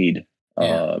you need,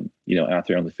 you know, out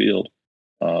there on the field.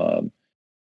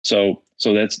 So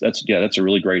that's a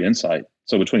really great insight.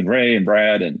 So between Ray and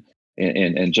Brad and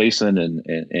Jason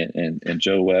and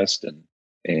Joe West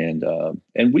and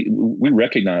we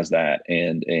recognize that.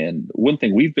 And one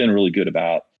thing we've been really good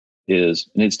about is,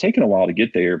 and it's taken a while to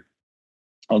get there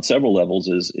on several levels,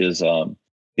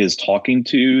 is talking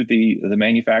to the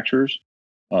manufacturers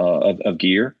of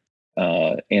gear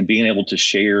and being able to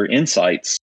share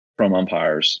insights from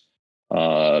umpires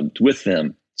with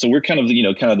them. So we're kind of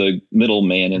the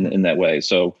middleman in that way.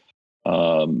 So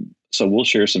we'll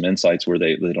share some insights where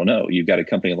they don't know. You've got a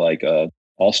company like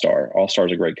All-Star. All-Star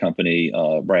is a great company.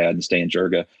 Brad and Stan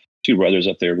Jerga, two brothers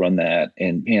up there, run that,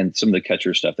 and some of the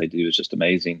catcher stuff they do is just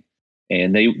amazing.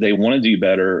 And they want to do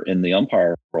better in the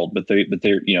umpire world, but they're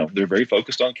very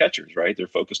focused on catchers, right? They're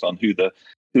focused on who's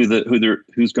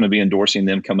going to be endorsing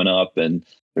them coming up, and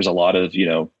there's a lot of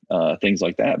things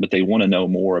like that. But they want to know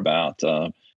more about how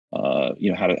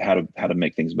to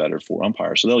make things better for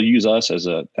umpires. So they'll use us as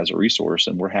a resource,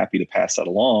 and we're happy to pass that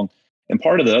along. And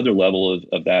part of the other level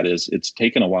of that is it's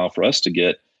taken a while for us to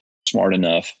get smart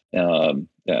enough.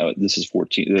 This is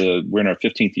 14. We're in our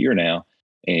 15th year now.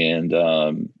 And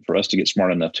for us to get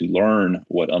smart enough to learn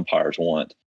what umpires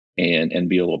want and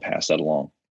be able to pass that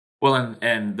along. Well,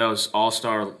 and those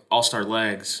all-star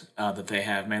legs that they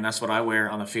have, man, that's what I wear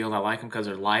on the field. I like them because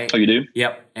they're light. Oh, you do?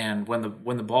 Yep. And when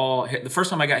the ball hit, the first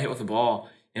time I got hit with the ball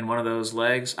in one of those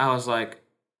legs, I was like,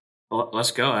 well, let's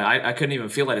go. I couldn't even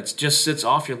feel it. It just sits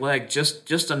off your leg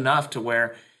just enough to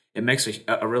where it makes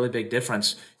a really big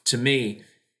difference to me.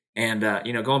 And,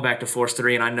 going back to Force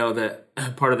 3, and I know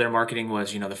that part of their marketing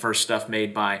was, the first stuff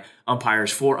made by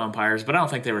umpires for umpires, but I don't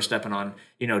think they were stepping on,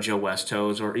 Joe West's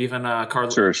toes, or even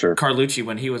Carlucci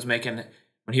when he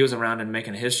was around and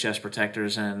making his chest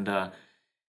protectors. And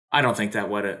I don't think that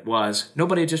what it was.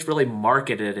 Nobody just really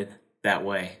marketed it that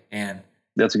way. And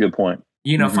that's a good point.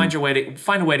 Find a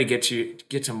way to get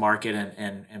to market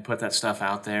and put that stuff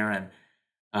out there. And,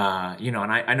 and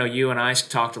I know you and I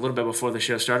talked a little bit before the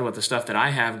show started with the stuff that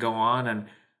I have go on, and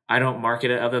I don't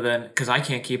market it other than because I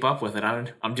can't keep up with it.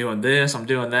 I'm doing this, I'm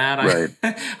doing that. Right.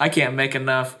 I can't make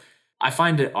enough. I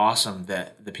find it awesome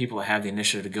that the people that have the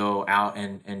initiative to go out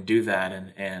and do that.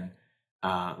 And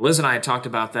Liz and I had talked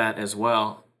about that as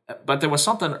well. But there was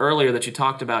something earlier that you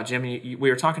talked about, Jim. We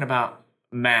were talking about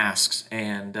masks,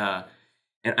 and I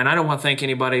don't want to think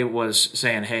anybody was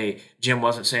saying, hey, Jim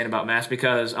wasn't saying about masks,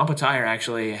 because Umpire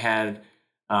actually had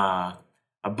a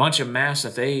bunch of masks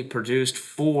that they produced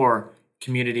for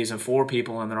communities and for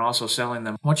people, and they're also selling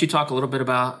them. Why don't you talk a little bit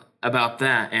about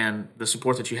that and the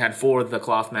support that you had for the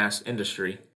cloth mask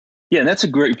industry? Yeah, and that's a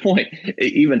great point.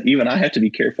 Even I have to be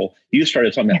careful. You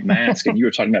started talking about masks, and you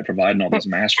were talking about providing all these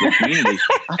masks for the community.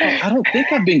 I don't think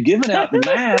I've been giving out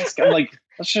masks. I'm like,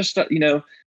 that's just,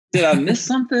 did I miss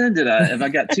something? Have I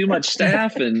got too much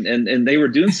staff? And they were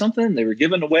doing something. They were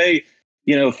giving away,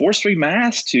 Force 3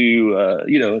 masks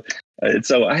to, and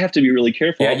so I have to be really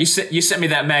careful. Yeah, you sent me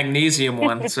that magnesium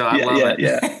one, so I love it.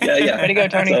 Yeah. Way to go,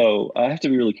 Tony. So I have to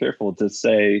be really careful to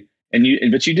say,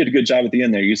 but you did a good job at the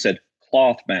end there. You said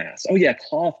cloth mask. Oh yeah,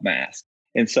 cloth mask.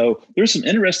 And so there's some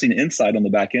interesting insight on the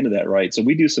back end of that, right? So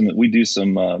we do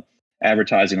some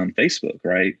advertising on Facebook,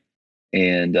 right?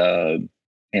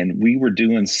 And we were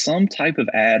doing some type of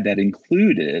ad that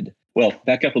included, well,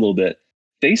 back up a little bit.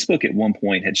 Facebook at one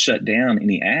point had shut down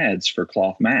any ads for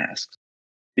cloth masks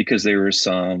because there was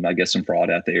some fraud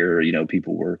out there.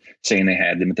 People were saying they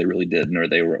had them, but they really didn't, or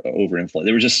they were overinflated.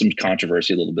 There was just some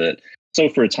controversy a little bit. So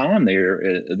for a time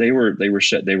there, they were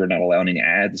shut. They were not allowing any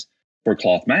ads for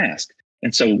cloth masks.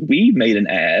 And so we made an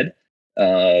ad,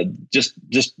 just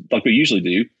like we usually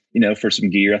do, for some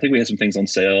gear. I think we had some things on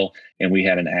sale, and we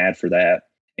had an ad for that.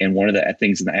 And one of the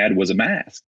things in the ad was a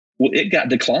mask. Well, it got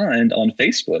declined on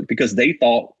Facebook because they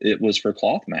thought it was for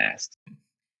cloth masks.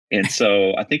 And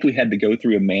so I think we had to go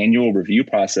through a manual review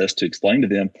process to explain to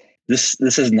them, this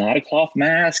is not a cloth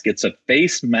mask. It's a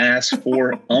face mask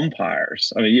for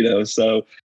umpires. I mean, so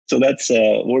that's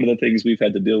one of the things we've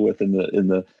had to deal with in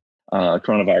the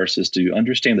coronavirus, is to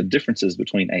understand the differences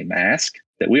between a mask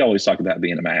that we always talk about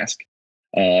being a mask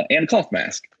and a cloth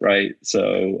mask, right?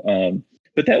 So,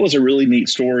 but that was a really neat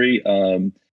story,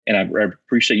 and I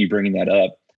appreciate you bringing that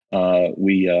up.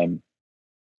 When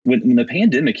the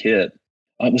pandemic hit,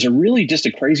 it was just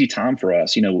a crazy time for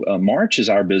us. March is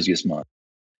our busiest month,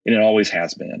 and it always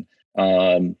has been.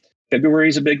 February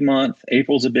is a big month,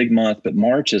 April's a big month, but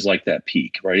March is like that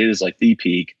peak, right? It is like the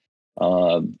peak.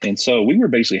 And so we were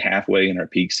basically halfway in our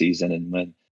peak season, and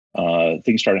when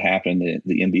things started happening,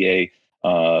 the NBA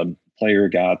player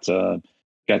got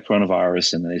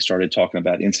coronavirus, and they started talking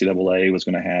about NCAA was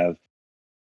going to have,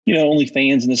 only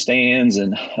fans in the stands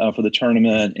and for the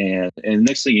tournament, and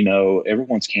next thing you know,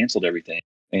 everyone's canceled everything,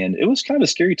 and it was kind of a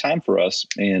scary time for us.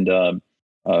 And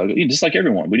just like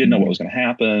everyone, we didn't know what was going to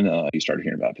happen. You started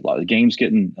hearing about a lot of the games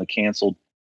getting canceled,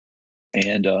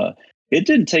 and it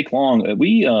didn't take long.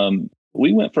 We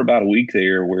went for about a week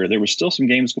there where there was still some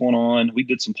games going on. We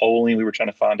did some polling. We were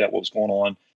trying to find out what was going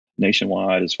on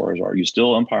nationwide as far as, are you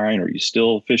still umpiring? Are you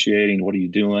still officiating? What are you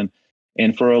doing?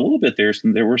 And for a little bit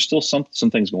there were still some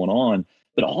things going on.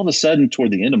 But all of a sudden, toward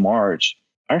the end of March,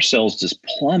 our sales just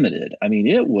plummeted. I mean,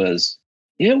 it was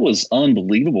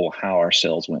unbelievable how our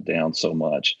sales went down so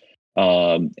much.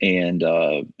 And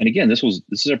again, this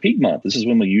is our peak month. This is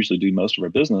when we usually do most of our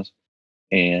business.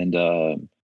 And there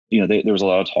was a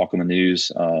lot of talk in the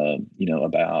news,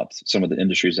 about some of the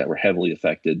industries that were heavily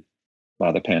affected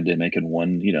by the pandemic, and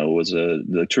one, was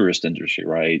the tourist industry,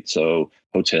 right? So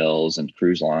hotels and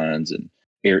cruise lines and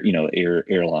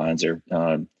airlines,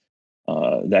 that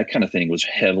kind of thing was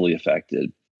heavily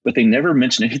affected. But they never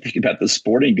mentioned anything about the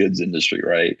sporting goods industry,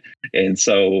 right? And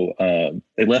so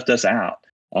they left us out.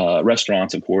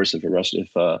 Restaurants, of course, if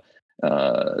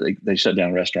they shut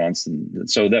down restaurants, and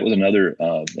so that was another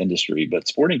industry. But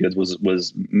sporting goods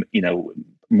was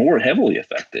more heavily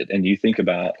affected. And you think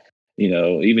about,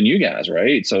 even you guys,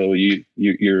 right? So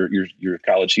your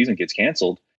college season gets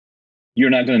canceled. You're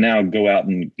not going to now go out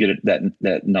and get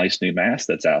that nice new mask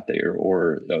that's out there,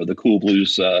 or the Cool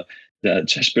Blues the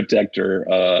chest protector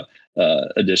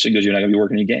edition, because you're not going to be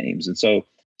working any games. And so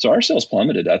So our sales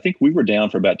plummeted. I think we were down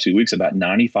for about 2 weeks, about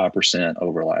 95%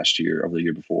 over last year, over the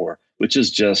year before, which is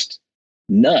just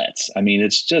nuts. I mean,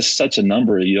 it's just such a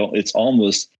number. It's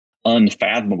almost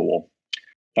unfathomable.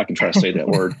 If I can try to say that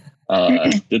word.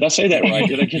 Did I say that right?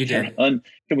 Did I get there?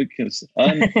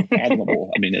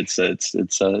 Unfathomable. I mean, it's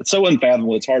so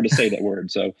unfathomable. It's hard to say that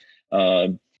word. So,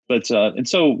 and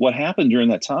so what happened during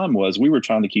that time was we were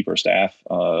trying to keep our staff.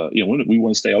 We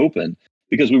want to stay open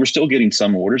because we were still getting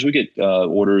some orders. We get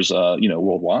orders,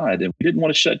 worldwide, and we didn't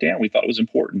want to shut down. We thought it was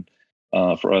important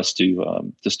for us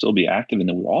to still be active, and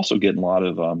then we were also getting a lot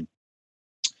of,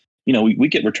 we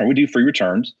get return. We do free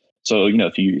returns. So,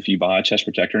 if you buy a chest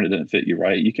protector and it didn't fit you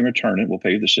right, you can return it. We'll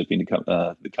pay you the shipping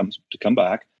to come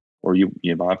back, or you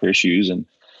buy a pair of shoes and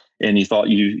you thought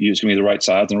you was going to be the right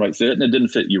size and the right fit, and it didn't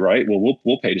fit you right. Well,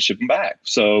 we'll pay to ship them back.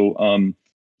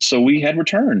 So we had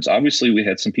returns. Obviously, we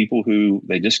had some people who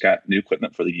they just got new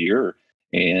equipment for the year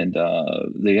and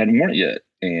they hadn't worn it yet.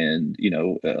 And,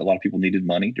 a lot of people needed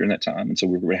money during that time. And so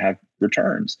we were going to have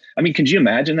returns. I mean, could you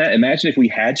imagine that? Imagine if we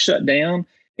had shut down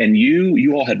and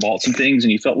you all had bought some things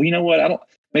and you felt, well, you know what?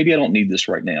 Maybe I don't need this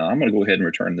right now. I'm going to go ahead and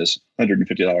return this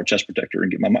 $150 chest protector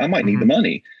and I might need the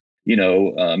money.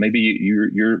 Maybe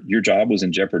your job was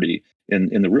in jeopardy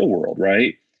in the real world,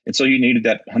 right? And so you needed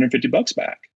that $150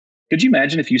 back. Could you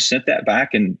imagine if you sent that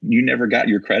back and you never got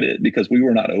your credit because we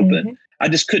were not open? Mm-hmm. I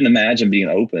just couldn't imagine being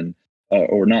open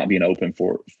or not being open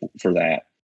for that.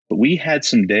 But we had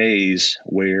some days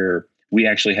where we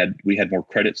actually had more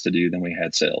credits to do than we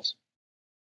had sales.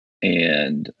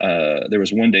 And there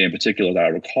was one day in particular that I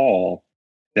recall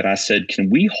that I said, can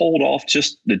we hold off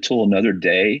just until another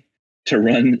day to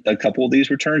run a couple of these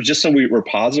returns just so we were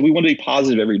positive? We want to be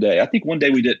positive every day. I think one day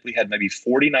we had maybe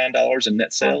 $49 in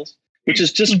net sales, which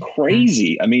is just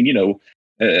crazy. I mean,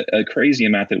 a crazy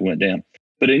amount that went down.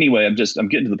 But anyway, I'm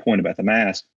getting to the point about the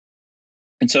mask.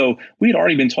 And so we had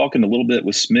already been talking a little bit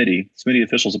with Smitty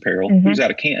Officials Apparel, who's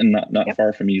out of Canton, not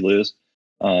far from you, Liz,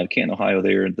 Canton, Ohio,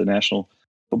 there at the National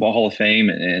Football Hall of Fame,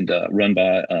 and run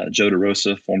by Joe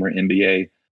DeRosa, former NBA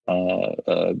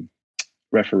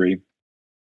referee.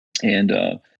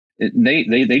 And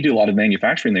they do a lot of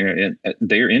manufacturing there, and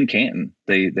they're in Canton.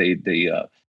 They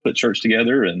put shirts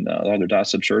together, and all their dye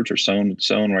sub shirts are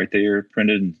sewn right there,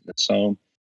 printed and sewn.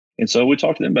 And so we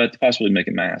talked to them about possibly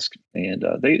making masks. And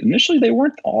they initially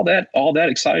weren't all that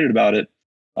excited about it,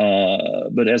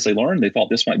 but as they learned, they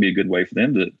thought this might be a good way for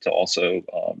them to also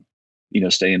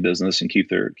stay in business and keep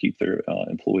their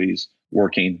employees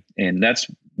working. And that's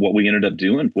what we ended up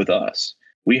doing with us.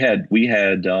 We had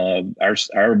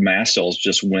our mask sales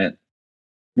just went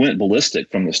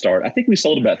ballistic from the start. I think we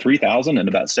sold about 3,000 in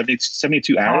about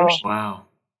 72 hours. Wow.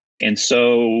 And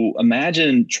so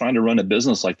imagine trying to run a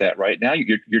business like that right now.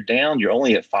 You're down. You're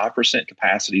only at 5%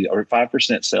 capacity or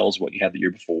 5% sales what you had the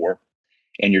year before.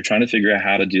 And you're trying to figure out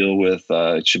how to deal with,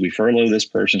 should we furlough this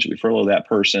person? Should we furlough that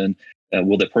person?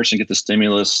 Will that person get the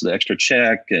stimulus, the extra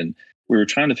check? And we were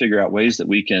trying to figure out ways that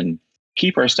we can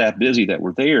keep our staff busy that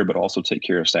were there, but also take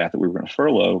care of staff that we were going to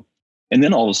furlough. And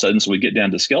then all of a sudden, so we get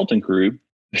down to skeleton crew.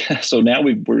 So now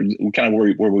we're kind of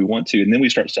where we want to. And then we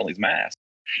start selling these masks.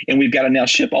 And we've got to now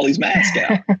ship all these masks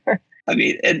out. I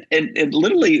mean, and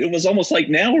literally, it was almost like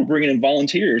now we're bringing in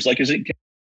volunteers. Like, is it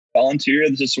volunteer?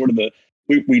 This is sort of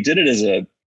we did it as a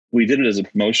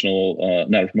promotional,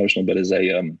 not a promotional, but as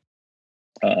a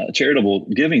charitable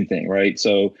giving thing, right?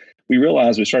 So we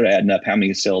realized we started adding up how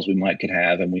many sales we could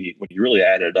have, and when you really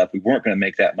added it up, we weren't going to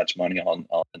make that much money on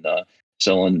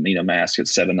selling masks at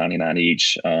 $7.99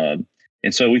 each.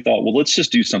 And so we thought, well, let's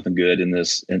just do something good in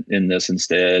this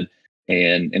instead.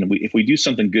 And if we do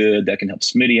something good that can help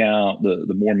Smitty out,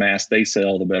 the more masks they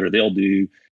sell, the better they'll do.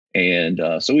 And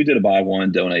so we did a buy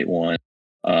one, donate one.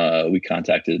 We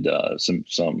contacted some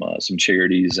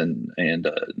charities and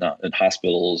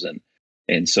hospitals,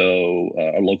 and so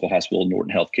our local hospital,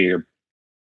 Norton Healthcare,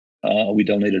 we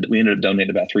ended up donating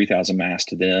about 3,000 masks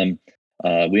to them.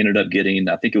 We ended up getting,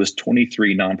 I think it was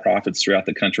 23 nonprofits throughout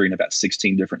the country in about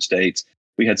 16 different states.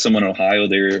 We had someone in Ohio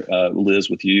there, Liz,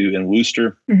 with you in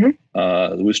Worcester,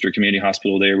 the Worcester Community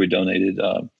Hospital there. We donated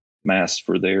masks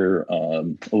for their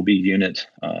OB unit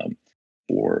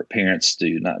for parents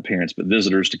not parents, but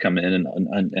visitors to come in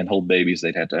and hold babies.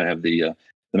 They'd have to have the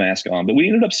mask on. But we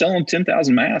ended up selling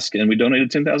 10,000 masks, and we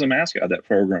donated 10,000 masks out of that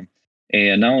program.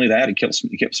 And not only that, it kept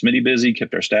Smitty busy,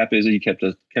 kept our staff busy, kept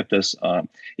us.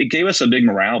 It gave us a big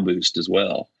morale boost as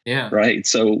well. Yeah. Right.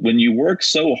 So when you work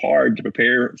so hard to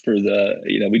prepare for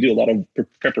we do a lot of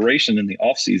preparation in the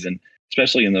off season,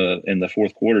 especially in the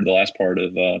fourth quarter, the last part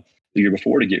of the year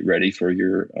before, to get ready for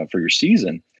your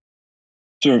season.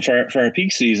 for our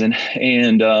peak season,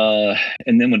 and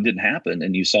then when it didn't happen,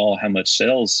 and you saw how much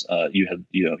sales you had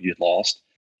lost,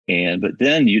 but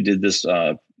then you did this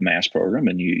mask program,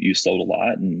 and you sold a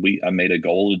lot, and I made a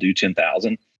goal to do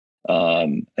 10,000,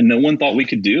 and no one thought we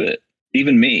could do it,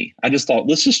 even me. I just thought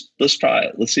let's try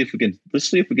it. Let's see if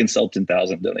we can sell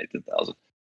 10,000, donate 10,000.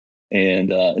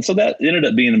 And so that ended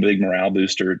up being a big morale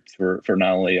booster for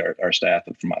not only our staff,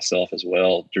 but for myself as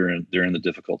well during the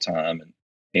difficult time.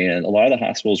 And a lot of the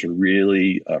hospitals were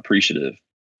really appreciative.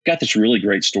 Got this really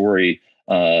great story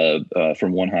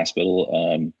from one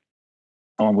hospital.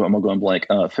 I'm going blank.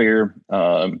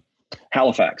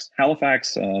 Halifax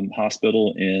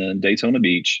Hospital in Daytona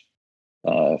Beach,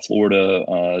 Florida.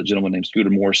 A gentleman named Scooter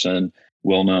Morrison,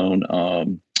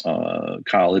 well-known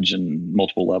college and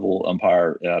multiple level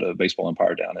umpire baseball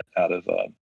umpire out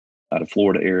of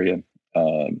Florida area.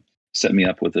 Set me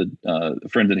up with a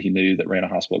friend that he knew that ran a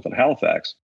hospital called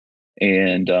Halifax.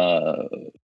 And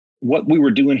what we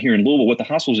were doing here in Louisville, what the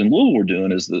hospitals in Louisville were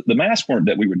doing is the masks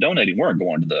that we were donating weren't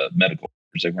going to the medical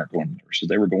workers. They weren't going to nurses.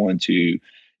 They were going to,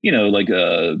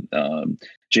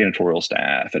 janitorial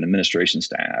staff and administration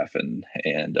staff and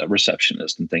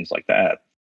receptionists and things like that.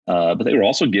 But they were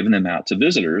also giving them out to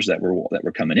visitors that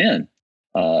were coming in.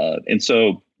 And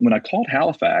so when I called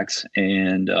Halifax,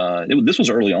 and this was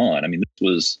early on. I mean, this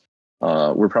was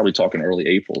we're probably talking early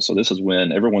April. So this is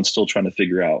when everyone's still trying to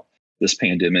figure out this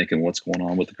pandemic and what's going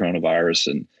on with the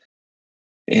coronavirus.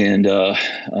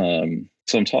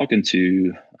 So I'm talking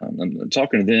to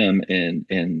them,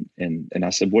 and I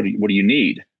said, what do you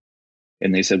need?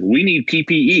 And they said, well, we need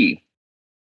PPE.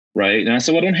 Right. And I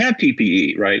said, well, I don't have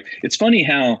PPE. Right. It's funny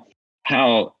how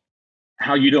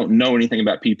you don't know anything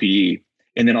about PPE,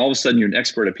 and then all of a sudden you're an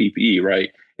expert at PPE.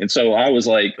 Right. And so I was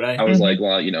like, right. Like,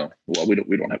 well, we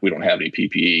don't have any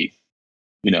PPE,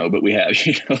 but we have,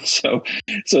 so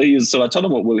I told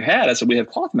him what we had. I said, we have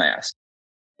cloth masks.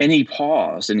 And he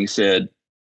paused and he said,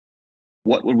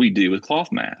 what would we do with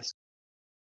cloth masks?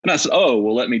 And I said, oh,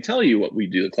 well, let me tell you what we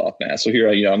do with cloth masks. So here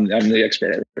I'm the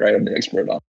expert, right? I'm the expert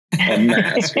on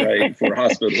masks, right, for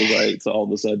hospitals, right? So all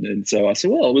of a sudden, and so I said,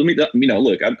 well, let me,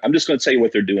 look, I'm just going to tell you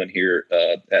what they're doing here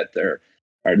at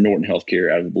our Norton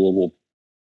Healthcare out of Louisville,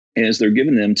 is they're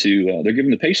giving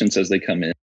the patients as they come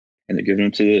in, and they're giving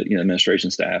them to the administration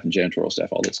staff and janitorial staff,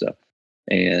 all that stuff,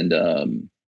 and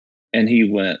he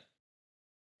went,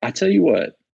 I tell you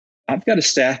what, I've got a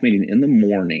staff meeting in the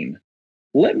morning.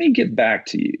 Let me get back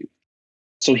to you.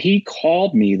 So he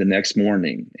called me the next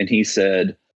morning and he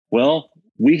said, well,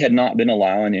 we had not been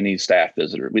allowing any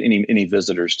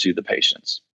visitors to the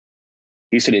patients.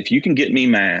 He said, if you can get me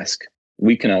masks,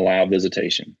 we can allow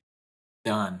visitation.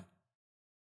 Done.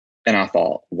 And I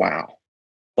thought, wow,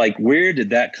 like, where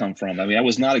did that come from? I mean, I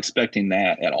was not expecting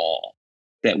that at all,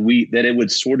 that it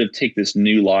would sort of take this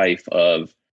new life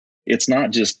of, it's not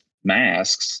just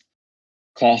masks,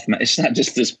 cloth. It's not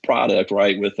just this product,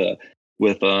 right? With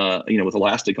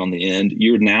elastic on the end.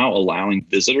 You're now allowing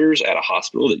visitors at a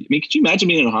hospital. Could you imagine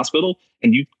being in a hospital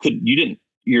and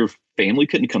your family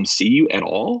couldn't come see you at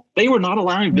all? They were not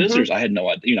allowing visitors. I had no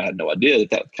idea. I had no idea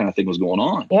that kind of thing was going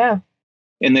on. Yeah.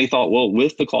 And they thought, well,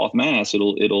 with the cloth mask,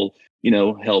 it'll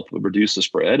help reduce the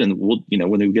spread. And we'll,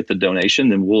 when we get the donation,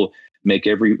 then we'll make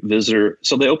every visitor.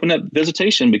 So they opened up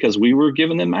visitation because we were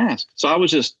giving them masks. So I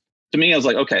was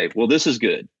like, okay, well, this is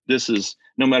good. This is,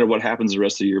 no matter what happens the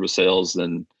rest of the year with sales,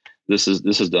 then this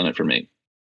has done it for me.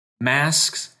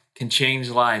 Masks can change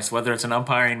lives, whether it's an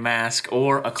umpiring mask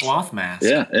or a cloth mask.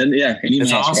 Yeah. And any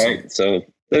it's mask, awesome. Right? So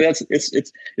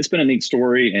it's been a neat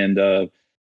story, and there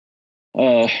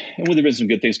have been some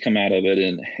good things come out of it,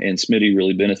 and Smitty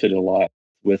really benefited a lot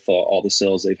with all the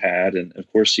sales they've had. And of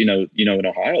course, in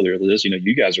Ohio, there it is,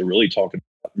 you guys are really talking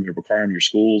about requiring your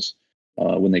schools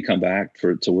when they come back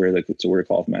to wear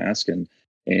cloth mask,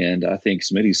 and I think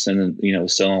Smitty's selling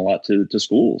a lot to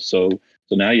schools. So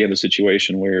now you have a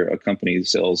situation where a company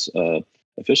sells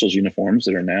officials uniforms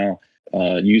that are now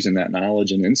using that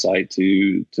knowledge and insight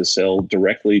to sell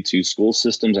directly to school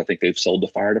systems. I think they've sold to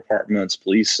fire departments,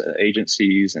 police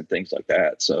agencies, and things like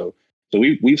that. So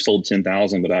we've sold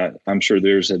 10,000, but I'm sure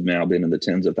theirs have now been in the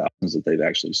tens of thousands that they've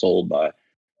actually sold by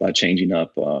changing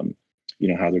up how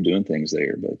they're doing things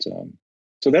there. But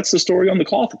so that's the story on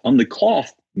the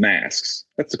cloth masks.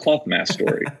 That's the cloth mask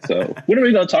story. So when are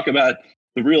we going to talk about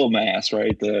the real masks,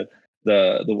 right? The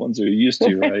ones that we're used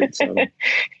to, right? So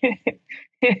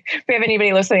if we have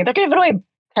anybody listening, they're giving away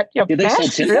they masks?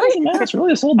 sold 10,000 really? masks.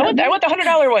 Really, sold that. I want the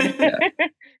 $100 one.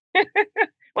 Yeah.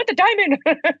 Want the diamond?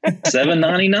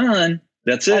 $7.99.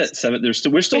 That's it.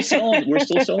 We're still selling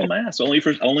masks only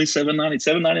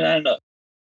 $7.99 and up.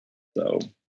 So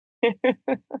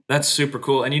That's super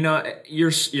cool. And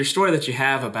your story that you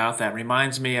have about that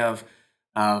reminds me of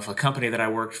a company that I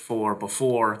worked for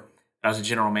before. I was a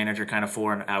general manager kind of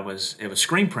for, and it was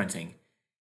screen printing.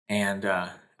 And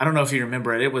I don't know if you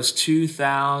remember it. It was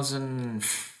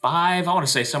 2005. I want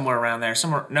to say somewhere around there.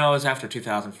 No, it was after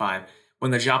 2005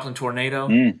 when the Joplin tornado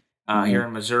here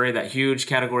in Missouri, that huge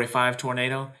Category 5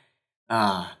 tornado.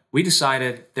 We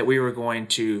decided that we were going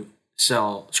to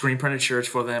sell screen printed shirts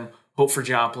for them, Hope for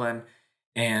Joplin,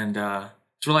 and so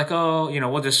we're like, oh,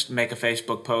 we'll just make a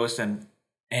Facebook post, and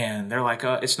they're like,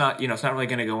 it's not, it's not really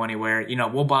going to go anywhere.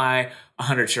 We'll buy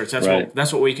 100 shirts.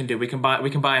 That's what we can do. We can buy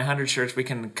 100 shirts. We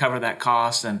can cover that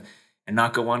cost and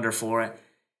not go under for it.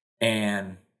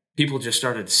 And people just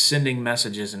started sending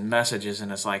messages, and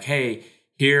it's like, hey,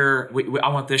 here, I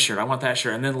want this shirt. I want that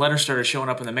shirt. And then letters started showing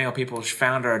up in the mail. People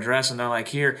found our address, and they're like,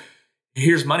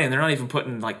 here's money. And they're not even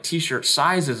putting like t-shirt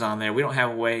sizes on there. We didn't have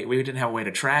a way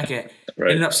to track it. Right.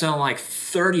 Ended up selling like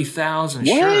 30,000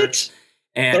 shirts.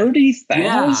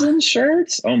 30,000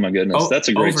 shirts? Oh my goodness, that's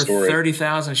a great story. Over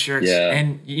 30,000 shirts. Yeah.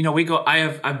 And we go.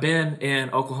 I've been in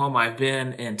Oklahoma. I've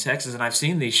been in Texas, and I've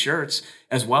seen these shirts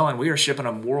as well. And we are shipping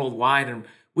them worldwide, and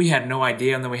we had no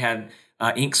idea. And then we had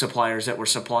ink suppliers that were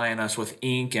supplying us with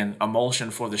ink and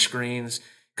emulsion for the screens,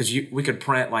 because we could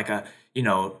print like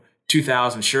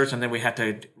 2,000 shirts, and then we had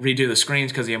to redo the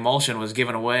screens because the emulsion was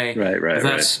given away. Right.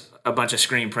 That's a bunch of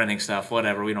screen printing stuff.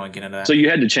 Whatever. We don't get into that. So you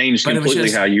had to change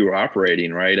completely how you were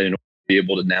operating, right, in order to be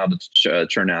able to now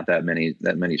churn out that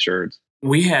many shirts.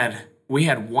 We had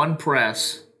one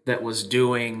press that was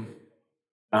doing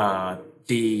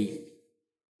the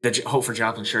Hope for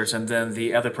Joplin shirts, and then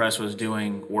the other press was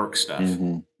doing work stuff.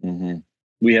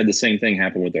 We had the same thing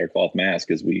happen with our cloth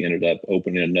mask, as we ended up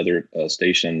opening another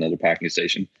packing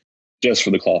station just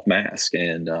for the cloth mask.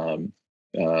 And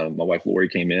my wife Lori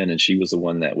came in, and she was the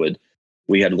one that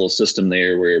we had a little system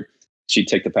there where she'd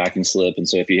take the packing slip. And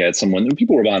so if you had someone,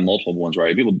 people were buying multiple ones,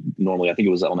 right? People normally, I think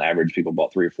it was on average, people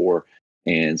bought 3 or 4.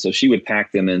 And so she would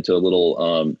pack them into a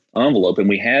little envelope, and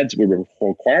we were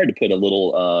required to put a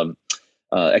little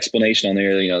explanation on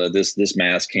there, that this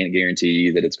mask can't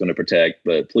guarantee that it's going to protect,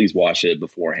 but please wash it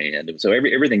beforehand. And so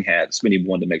everything had, Smitty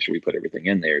wanted to make sure we put everything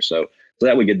in there. So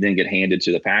that would then get handed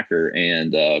to the packer.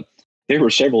 And there were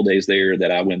several days there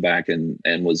that I went back and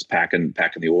was packing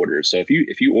the orders. So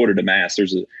if you ordered a mask,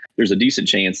 there's a decent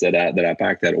chance that I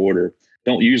packed that order.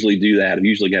 Don't usually do that. I've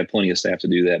usually got plenty of staff to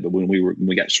do that. But when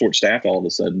we got short staffed all of a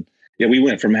sudden, we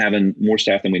went from having more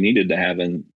staff than we needed to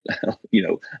having,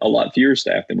 a lot fewer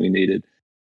staff than we needed.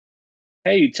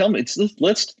 Hey, tell me,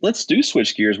 let's do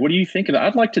switch gears. What do you think about?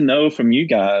 I'd like to know from you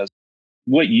guys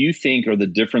what you think are the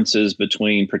differences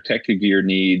between protective gear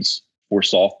needs for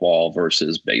softball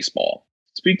versus baseball.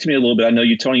 Speak to me a little bit. I know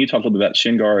Tony, you talked a little bit about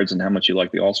shin guards and how much you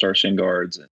like the All-Star shin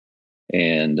guards.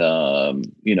 And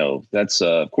that's,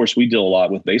 of course, we deal a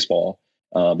lot with baseball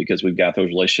because we've got those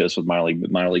relationships with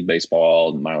minor league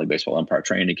baseball and minor league baseball umpire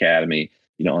training academy,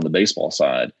 on the baseball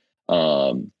side.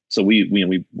 So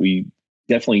we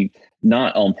definitely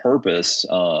not on purpose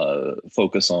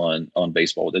focus on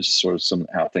baseball. That's just sort of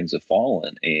how things have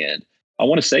fallen. And I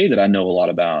want to say that I know a lot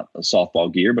about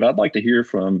softball gear, but I'd like to hear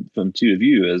from two of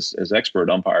you as expert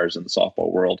umpires in the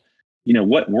softball world.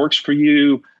 What works for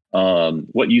you,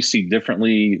 what you see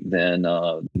differently than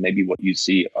maybe what you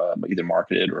see either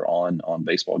marketed or on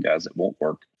baseball guys that won't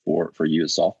work for you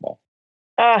as softball.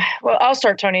 Well, I'll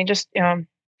start, Tony, just from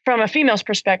a female's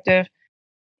perspective.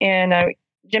 And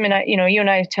Jim and I, you and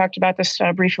I talked about this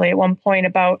briefly at one point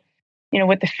about,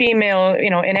 with the female,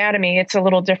 anatomy, it's a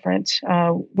little different.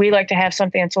 We like to have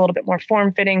something that's a little bit more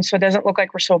form fitting, so it doesn't look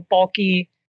like we're so bulky.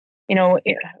 We're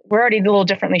already a little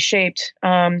differently shaped.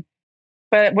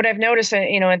 But what I've noticed,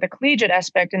 in the collegiate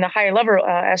aspect and the higher level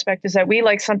aspect is that we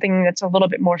like something that's a little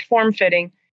bit more form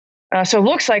fitting. So it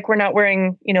looks like we're not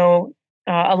wearing, a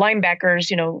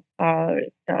linebacker's,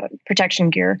 protection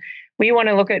gear. We want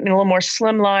to look at a little more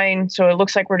slimline, so it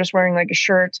looks like we're just wearing like a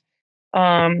shirt.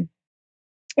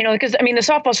 Because the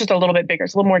softball's just a little bit bigger.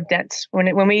 It's a little more dense. When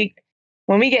we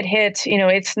get hit,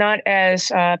 it's not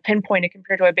as pinpointed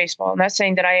compared to a baseball. I'm not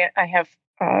saying that I have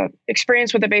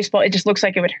experience with a baseball. It just looks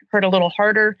like it would hurt a little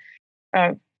harder.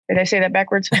 Did I say that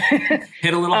backwards?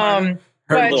 Hit a little harder.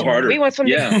 Hurt a little harder. We want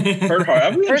something. Yeah, hurt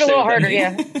hard. Hurt a little harder.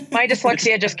 Yeah, my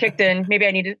dyslexia just kicked in. Maybe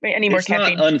I need more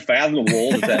caffeine. It's not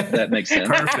unfathomable. That makes sense.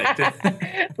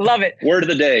 Perfect. Love it. Word of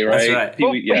the day, right? That's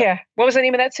right. Yeah. What was the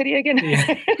name of that city again?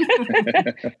 Yeah.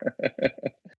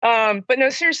 But no,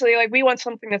 seriously, like we want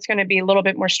something that's going to be a little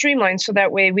bit more streamlined, so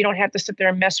that way we don't have to sit there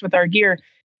and mess with our gear.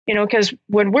 because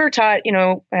when we're taught,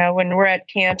 when we're at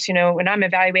camps, when I'm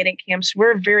evaluating camps,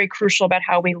 we're very crucial about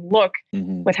how we look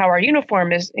with how our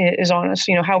uniform is on us,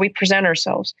 how we present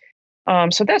ourselves.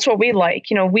 So that's what we like.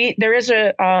 There is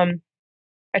a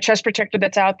chest protector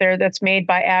that's out there that's made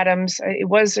by Adams. It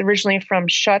was originally from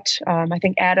Schutt. I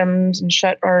think Adams and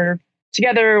Schutt are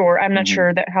together, or I'm not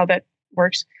sure how that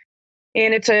works.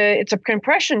 And it's a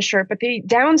compression shirt, but the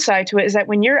downside to it is that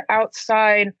when you're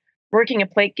outside working a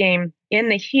plate game in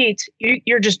the heat,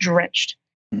 you're just drenched.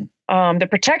 The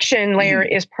protection layer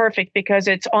is perfect because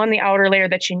it's on the outer layer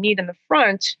that you need in the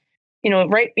front,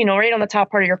 right on the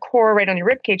top part of your core, right on your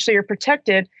rib cage, so you're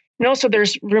protected. And also,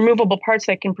 there's removable parts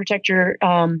that can protect your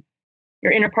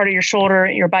inner part of your shoulder,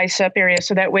 your bicep area,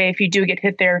 so that way, if you do get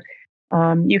hit there,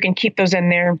 you can keep those in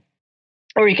there,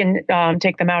 or you can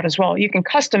take them out as well. You can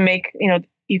custom make,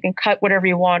 you can cut whatever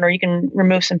you want, or you can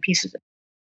remove some pieces.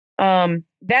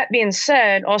 That being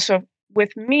said, also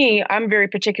with me, I'm very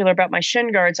particular about my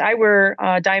shin guards. I wear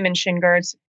diamond shin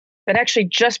guards that actually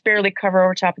just barely cover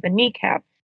over top of the kneecap.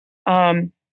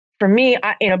 For me,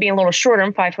 being a little shorter,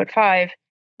 I'm 5'5".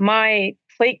 My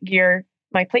plate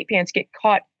pants get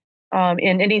caught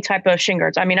in any type of shin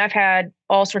guards. I mean, I've had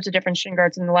all sorts of different shin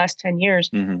guards in the last 10 years,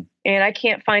 and I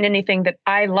can't find anything that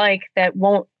I like that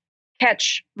won't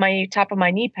catch my top of my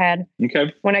knee pad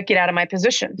when I get out of my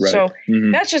position. Right. So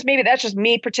that's just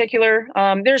me particular.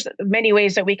 There's many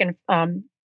ways that we can,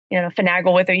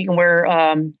 finagle with it. You can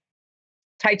wear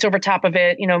tights over top of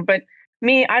it, but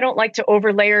me, I don't like to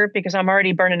overlayer because I'm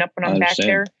already burning up when I'm back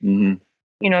there.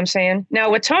 You know what I'm saying?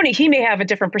 Now with Tony, he may have a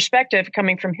different perspective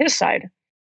coming from his side.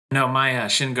 No, my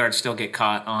shin guards still get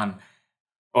caught on,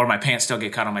 or my pants still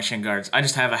get caught on my shin guards. I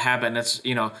just have a habit, and it's,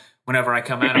 whenever I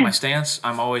come out of my stance,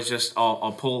 I'm always just,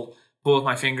 I'll pull with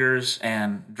my fingers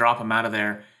and drop them out of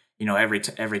there,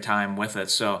 every time with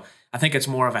it. So I think it's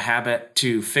more of a habit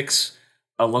to fix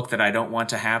a look that I don't want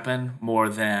to happen more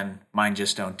than mine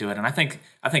just don't do it. And I think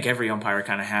every umpire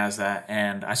kind of has that.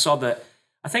 And I saw that,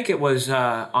 I think it was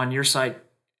on your site,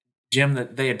 Jim,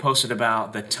 that they had posted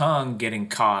about the tongue getting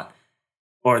caught,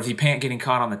 or the pant getting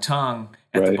caught on the tongue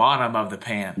at the bottom of the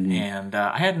pant. And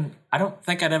I don't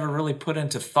think I'd ever really put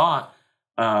into thought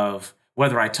of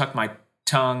whether I tuck my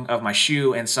tongue of my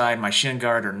shoe inside my shin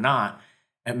guard or not.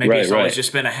 And maybe it's always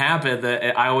just been a habit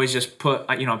that I always just put,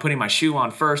 I'm putting my shoe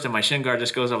on first and my shin guard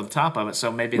just goes over the top of it.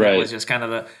 So maybe that was just kind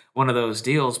of one of those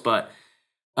deals. But,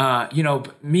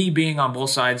 me being on both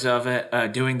sides of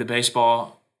it, doing the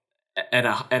baseball at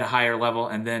a higher level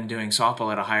and then doing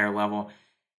softball at a higher level,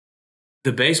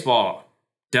 the baseball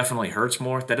definitely hurts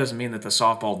more. That doesn't mean that the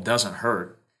softball doesn't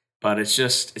hurt, but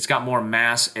it's got more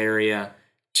mass area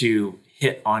to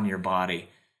hit on your body.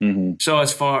 So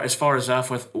as far as us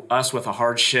with a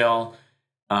hard shell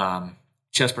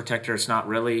chest protector, it's not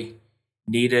really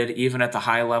needed even at the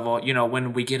high level.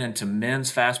 When we get into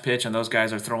men's fast pitch and those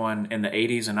guys are throwing in the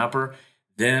 80s and upper,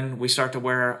 then we start to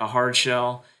wear a hard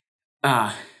shell.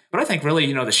 But I think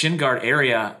really, the shin guard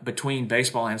area between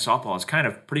baseball and softball is kind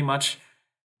of pretty much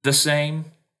the same.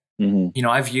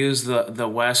 I've used the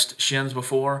West shins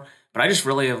before, but I just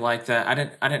really have liked that.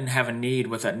 I didn't have a need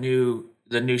with the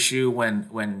new shoe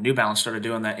when New Balance started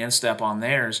doing that instep on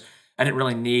theirs. I didn't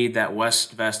really need that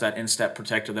West vest, that instep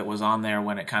protector that was on there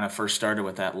when it kind of first started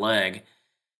with that leg.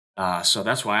 So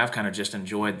that's why I've kind of just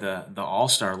enjoyed the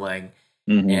All-Star leg.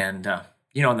 And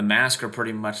the mask are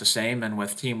pretty much the same, and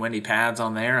with Team Wendy pads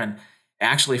on there. And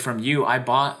actually from you, I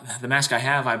bought the mask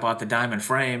I bought the diamond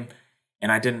frame.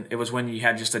 And it was when you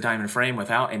had just a diamond frame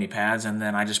without any pads. And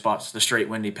then I just bought the straight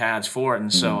Wendy pads for it.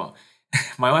 And so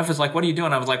my wife was like, "What are you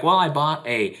doing?" I was like, "Well, I bought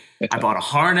a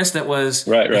harness that was,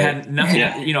 had nothing,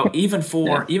 even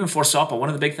for softball. One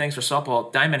of the big things for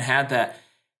softball, Diamond had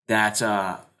that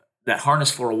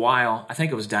harness for a while. I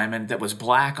think it was Diamond, that was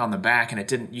black on the back,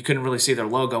 and you couldn't really see their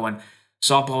logo. And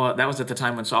softball, that was at the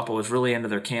time when softball was really into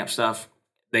their camp stuff.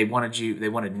 They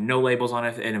wanted no labels on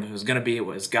it. And if it was going to be,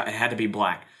 it had to be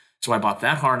black. So I bought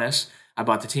that harness, I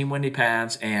bought the Team Wendy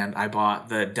pads, and I bought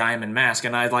the diamond mask.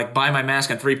 And I'd buy my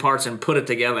mask in 3 parts and put it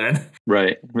together. And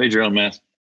made your own mask.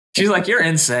 She's like, "You're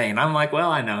insane." I'm like, "Well,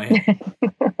 I know."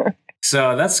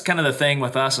 So that's kind of the thing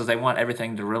with us, is they want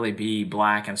everything to really be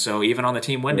black. And so even on the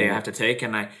Team Wendy, I have to take,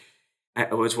 and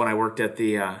it was when I worked at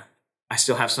I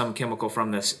still have some chemical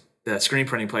from the screen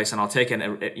printing place, and I'll take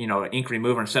an ink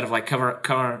remover, instead of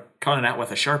covering out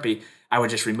with a Sharpie, I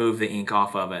would just remove the ink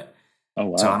off of it. Oh,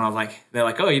 wow. So, and I was like, they're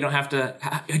like, "Oh, you don't have to,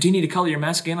 do you need to color your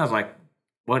mask again?" I was like,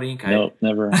 "What ink?" No,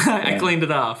 never. I cleaned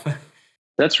it off.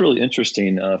 That's really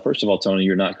interesting. First of all, Tony,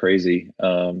 you're not crazy.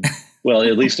 Well,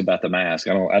 at least about the mask.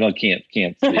 Can't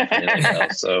speak for anything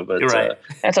else. So, but right.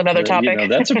 That's another topic.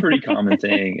 That's a pretty common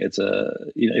thing. It's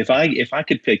if I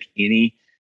could pick any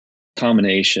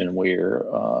combination where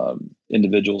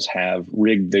individuals have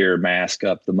rigged their mask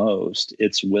up the most,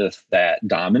 it's with that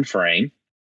diamond frame.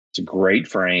 It's a great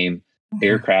frame,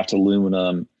 aircraft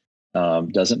aluminum,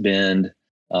 doesn't bend,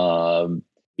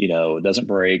 it doesn't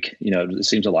break, it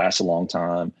seems to last a long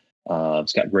time.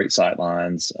 It's got great sight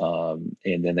lines, and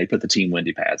then they put the Team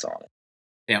Wendy pads on it.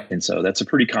 Yeah, and so that's a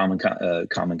pretty common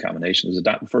combination.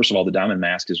 First of all, the diamond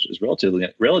mask is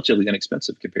relatively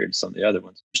inexpensive compared to some of the other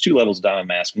ones. There's two levels of diamond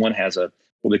mask. One has what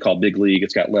they call big league.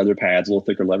 It's got leather pads, a little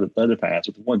thicker leather pads.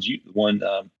 But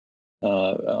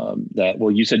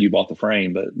you said you bought the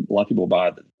frame, but a lot of people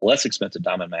buy the less expensive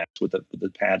diamond mask with the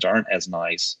pads aren't as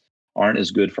nice, aren't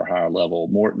as good for higher level,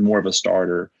 more of a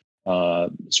starter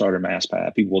mask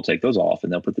pad. People will take those off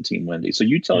and they'll put the Team Wendy. So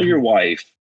you tell your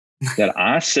wife that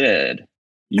I said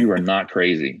you are not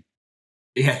crazy.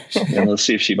 Yeah. And let's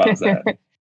see if she buys that.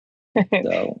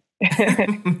 So.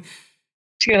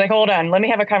 She's like, hold on, let me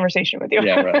have a conversation with you.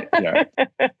 Yeah, right. Yeah.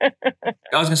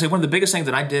 I was gonna say, one of the biggest things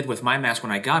that I did with my mask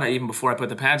when I got it, even before I put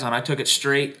the pads on, I took it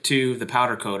straight to the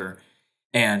powder coater,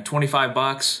 and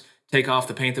 $25, take off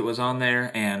the paint that was on there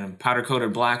and powder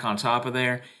coated black on top of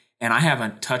there. And I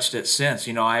haven't touched it since.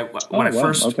 When I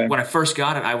first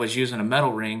got it, I was using a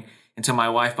metal ring until my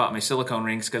wife bought me silicone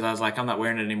rings, because I was like, I'm not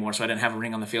wearing it anymore, so I didn't have a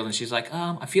ring on the field. And she's like,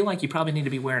 I feel like you probably need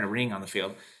to be wearing a ring on the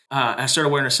field. I started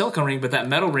wearing a silicone ring, but that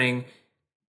metal ring,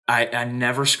 I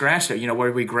never scratched it.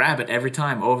 Where we grab it every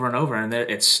time over and over, and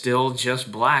it's still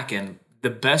just black. And the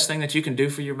best thing that you can do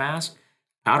for your mask,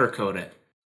 powder coat it.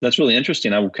 That's really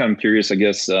interesting. I'm kind of curious, I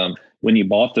guess, when you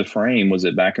bought the frame, was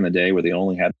it back in the day where they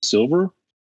only had silver?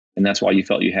 And that's why you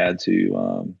felt you had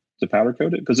to powder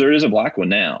coat it? Because there is a black one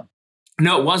now.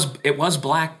 No, it was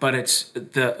black, but it's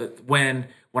when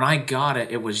I got it,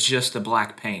 it was just the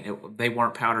black paint. They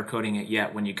weren't powder coating it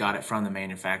yet when you got it from the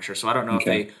manufacturer. So I don't know if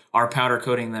they are powder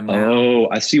coating them now. Oh,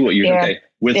 I see what you're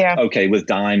with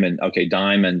diamond. Okay,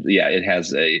 diamond. Yeah, it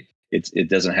has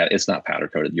it's not powder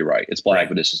coated. You're right. It's black,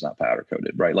 but it's just not powder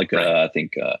coated, right? Like I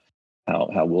think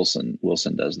how Wilson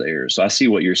does theirs. So I see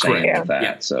what you're saying with that.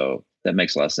 Yeah. So that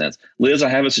makes a lot of sense. Liz, I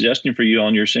have a suggestion for you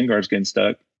on your shin guards getting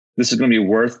stuck. This is going to be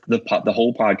worth the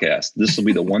whole podcast. This will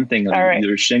be the one thing that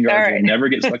your shin guards will never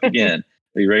get stuck again.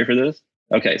 Are you ready for this?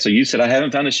 Okay. So you said, I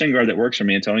haven't found a shin guard that works for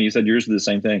me. And Tony, you said yours is the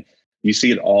same thing. You see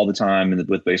it all the time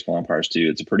with baseball umpires too.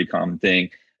 It's a pretty common thing,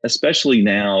 especially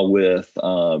now with,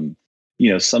 some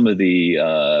of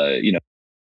the,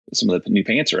 some of the new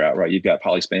pants are out, right? You've got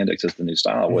poly spandex as the new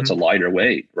style, where it's a lighter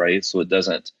weight, right? So it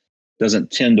doesn't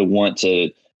tend to want to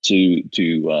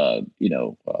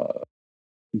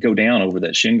go down over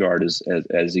that shin guard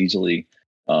as easily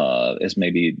as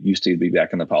maybe it used to be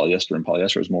back in the polyester, and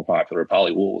polyester was more popular.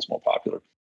 Poly wool was more popular.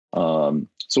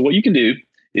 So what you can do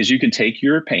is you can take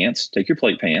your plate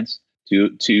pants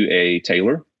to a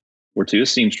tailor or to a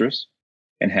seamstress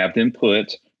and have them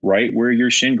put right where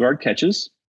your shin guard catches,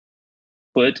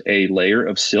 put a layer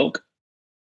of silk.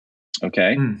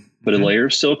 Okay. Mm-hmm. Put a layer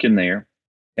of silk in there,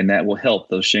 and that will help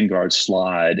those shin guards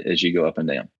slide as you go up and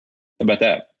down. How about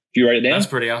that? If you write it down, that's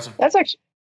pretty awesome. That's actually,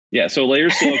 yeah. So layer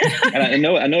of silk, and I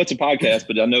know it's a podcast,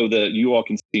 but I know that you all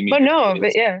can see me. But no,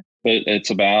 but yeah, but it's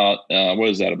about what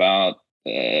is that? About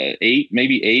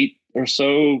 8 or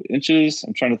so inches.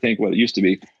 I'm trying to think what it used to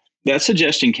be. That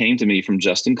suggestion came to me from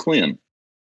Justin Clem.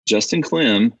 Justin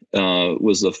Clem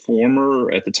was the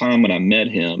former, at the time when I met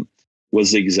him,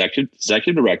 was the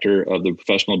executive director of the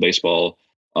professional baseball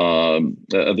of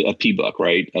PBUC,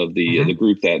 right? Of the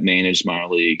group that managed minor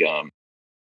league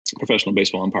professional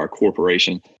baseball umpire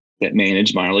corporation that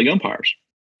managed minor league umpires.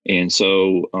 And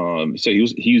so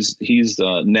he's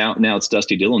now it's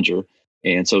Dusty Dillinger.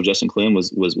 And so Justin Clem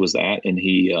was that, and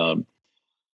he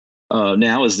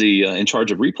now is the in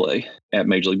charge of replay at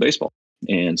Major League Baseball.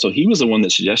 And so he was the one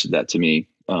that suggested that to me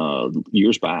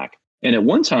years back. And at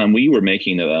one time we were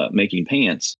making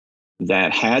pants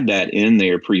that had that in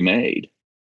there pre-made,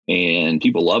 and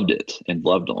people loved it and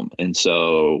loved them. And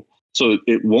so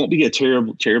it won't be a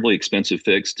terribly expensive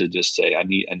fix to just say, I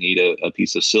need a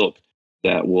piece of silk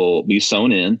that will be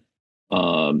sewn in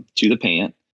to the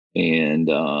pant. And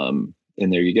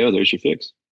there you go. There's your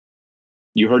fix.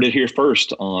 You heard it here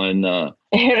first on both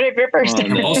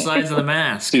sides of the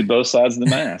mask. To both sides of the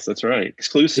mask. That's right.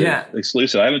 Exclusive. Yeah.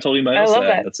 Exclusive. I haven't told anybody else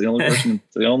that. That's the only person.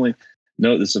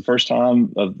 No, this is the first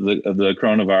time of the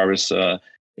coronavirus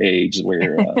age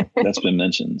where that's been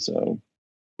mentioned. So.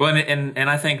 Well, and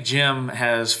I think Jim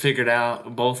has figured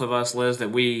out, both of us, Liz,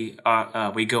 that we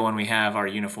go and we have our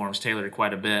uniforms tailored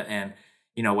quite a bit. And,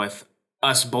 with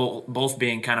us both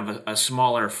being kind of a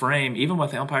smaller frame, even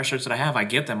with the umpire shirts that I have, I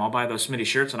get them. I'll buy those Smitty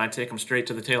shirts and I take them straight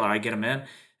to the tailor. I get them in and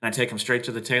I take them straight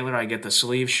to the tailor. I get the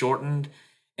sleeves shortened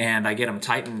and I get them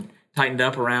tightened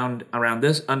up around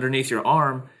this underneath your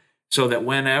arm, so that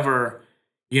whenever,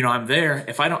 I'm there,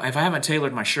 if I haven't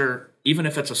tailored my shirt, even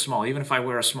if it's even if I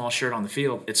wear a small shirt on the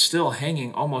field, it's still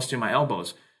hanging almost to my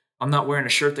elbows. I'm not wearing a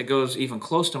shirt that goes even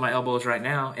close to my elbows right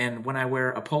now. And when I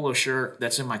wear a polo shirt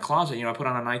that's in my closet, I put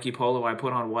on a Nike polo, I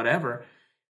put on whatever,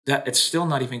 that it's still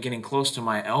not even getting close to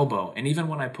my elbow. And even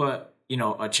when I put,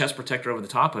 a chest protector over the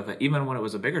top of it, even when it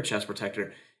was a bigger chest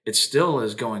protector, it still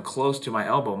is going close to my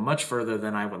elbow, much further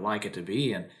than I would like it to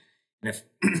be. And if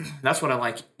that's what I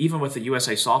like, even with the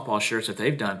USA softball shirts that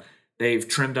they've done, they've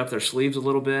trimmed up their sleeves a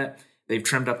little bit. They've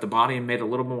trimmed up the body and made it a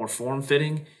little more form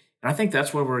fitting. And I think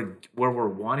that's where we're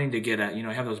wanting to get at.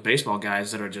 Have those baseball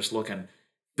guys that are just looking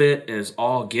fit as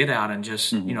all get out, and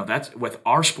just that's with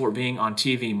our sport being on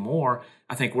TV more.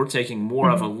 I think we're taking more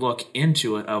of a look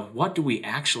into it of what do we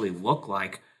actually look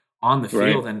like on the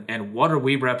field, and what are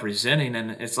we representing.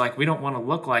 And it's like, we don't want to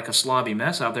look like a slobby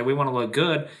mess out there. We want to look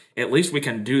good. At least we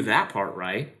can do that part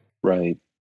right. Right.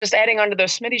 Just adding on to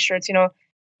those Smitty shirts,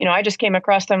 I just came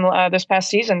across them this past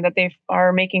season that they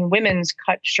are making women's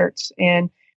cut shirts,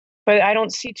 but I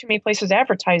don't see too many places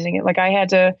advertising it. Like I had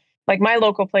to, my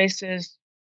local place is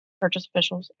Purchase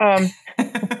Officials. And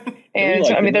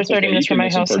they're 30 minutes from my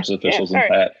house. Purchase Officials and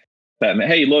Pat.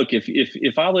 Hey, look,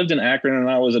 if I lived in Akron and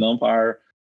I was an umpire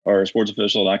or a sports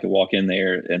official and I could walk in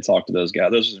there and talk to those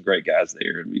guys, those are some great guys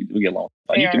there. We get along.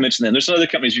 You can mention them. There's some other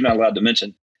companies you're not allowed to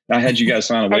mention. I had you guys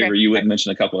sign a waiver. You wouldn't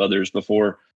mention a couple others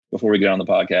before we get on the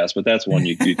podcast, but that's one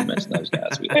you can mention those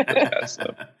guys. We like those guys.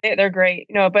 So. They're great.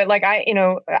 But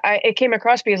it came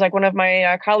across because one of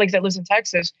my colleagues that lives in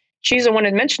Texas, she's the one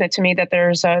that mentioned it to me that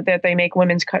there's that they make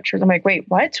women's cut shirts. I'm like, wait,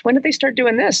 what? When did they start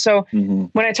doing this? So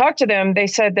when I talked to them, they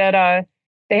said that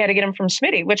they had to get them from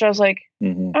Smitty, which I was like,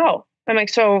 oh, I'm like,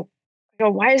 so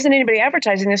why isn't anybody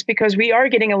advertising this? Because we are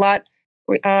getting a lot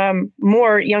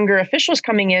more younger officials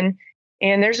coming in.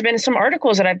 And there's been some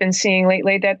articles that I've been seeing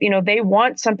lately that, they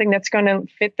want something that's going to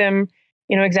fit them,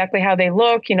 exactly how they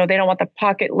look. They don't want the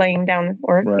pocket laying down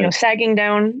or, sagging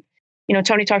down.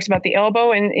 Tony talks about the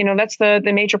elbow, and, that's the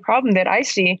major problem that I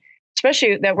see,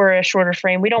 especially that we're a shorter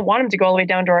frame. We don't want them to go all the way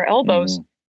down to our elbows.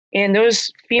 And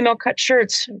those female cut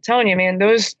shirts, I'm telling you, man,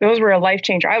 those were a life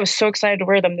changer. I was so excited to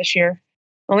wear them this year.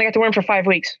 I only got to wear them for 5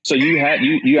 weeks. So you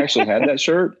actually had that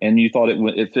shirt and you thought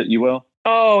it fit you well?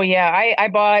 Oh yeah. I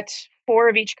bought 4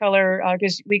 of each color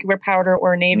because we could wear powder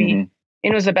or navy. And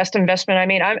it was the best investment I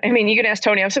made. I mean, you can ask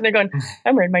Tony. I'm sitting there going,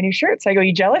 I'm wearing my new shirts. I go,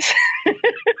 you jealous?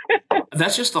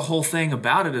 That's just the whole thing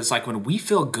about it. Is like when we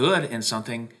feel good in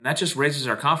something, that just raises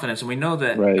our confidence. And we know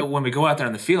that when we go out there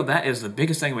in the field, that is the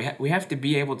biggest thing. We have to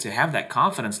be able to have that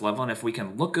confidence level. And if we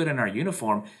can look good in our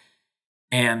uniform,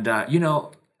 and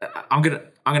I'm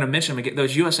gonna mention again,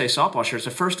 those USA softball shirts.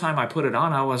 The first time I put it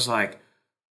on, I was like,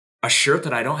 a shirt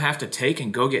that I don't have to take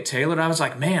and go get tailored. I was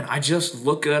like, man, I just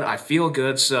look good. I feel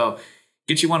good. So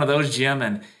get you one of those, Jim,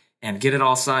 and get it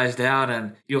all sized out,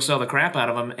 and you'll sell the crap out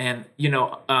of them. And,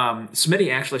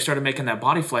 Smitty actually started making that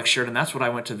Body Flex shirt, and that's what I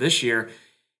went to this year.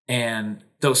 And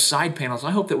those side panels, I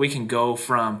hope that we can go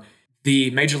from the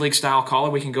Major League style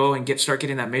collar. We can go and start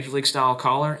getting that Major League style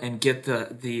collar and get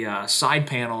the side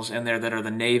panels in there that are the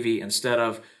navy instead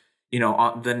of,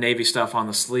 the navy stuff on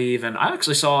the sleeve. And I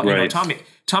actually saw,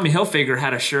 Tommy Hilfiger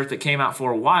had a shirt that came out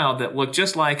for a while that looked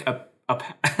just like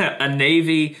a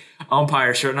navy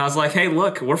umpire shirt. And I was like, hey,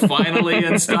 look, we're finally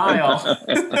in style.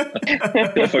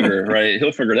 Hilfiger, right?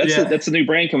 Hilfiger. That's a new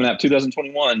brand coming out,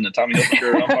 2021, the Tommy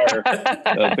Hilfiger umpire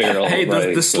apparel. Hey,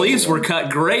 the sleeves were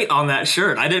cut great on that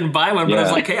shirt. I didn't buy one, but I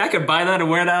was like, hey, I could buy that and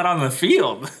wear that on the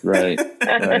field. Right.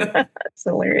 That's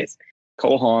hilarious.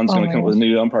 Cole Hahn's going to come with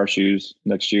new umpire shoes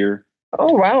next year.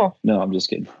 Oh, wow. No, I'm just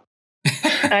kidding.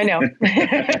 I know.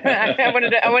 I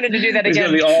wanted to do that again. It's going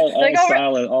to be all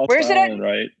silent, where's silent, it at?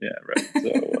 right? Yeah, right.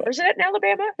 So, where's it at in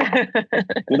Alabama?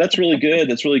 Well, that's really good.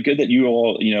 That's really good that you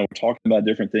all, we're talking about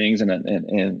different things.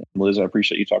 And Liz, I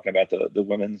appreciate you talking about the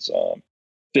women's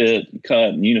fit, cut,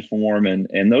 and uniform.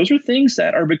 And those are things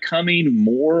that are becoming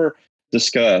more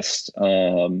discussed,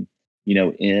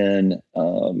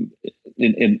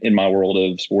 in my world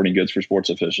of sporting goods for sports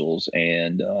officials.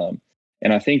 And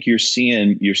I think you're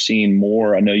seeing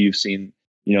more. I know you've seen,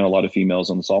 a lot of females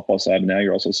on the softball side, but now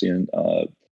you're also seeing a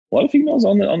lot of females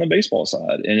on the baseball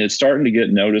side, and it's starting to get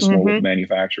noticed more with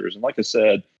manufacturers. And like I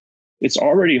said, it's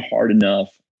already hard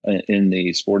enough in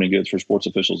the sporting goods for sports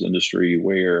officials industry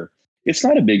where it's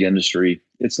not a big industry.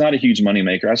 It's not a huge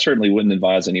moneymaker. I certainly wouldn't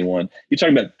advise anyone. You talk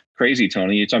about crazy,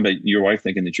 Tony. You're talking about your wife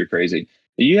thinking that you're crazy.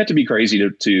 You have to be crazy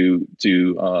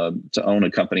to own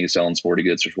a company selling sporting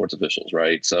goods for sports officials,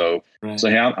 right? So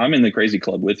hey, I'm in the crazy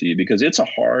club with you because it's a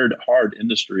hard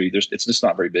industry. It's just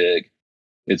not very big.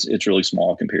 It's really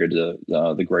small compared to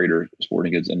the greater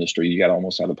sporting goods industry. You got to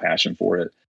almost have a passion for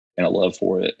it and a love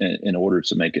for it in order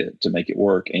to make it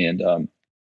work. And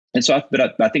so,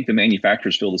 I think the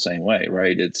manufacturers feel the same way,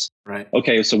 right? It's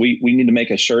okay. So we need to make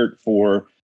a shirt for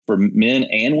men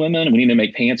and women. We need to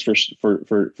make pants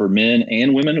for men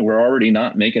and women. We're already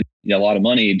not making a lot of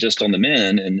money just on the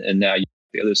men, and now you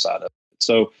the other side of it.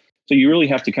 So you really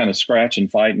have to kind of scratch and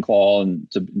fight and claw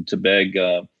and to beg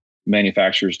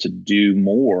manufacturers to do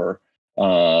more,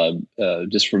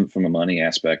 just from a money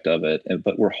aspect of it.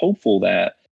 But we're hopeful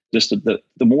that just the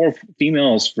more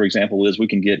females, for example, we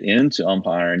can get into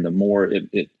umpiring, the more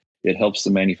it helps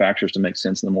the manufacturers to make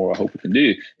sense, and the more I hope we can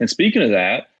do. And speaking of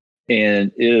that,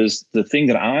 and is the thing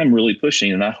that I'm really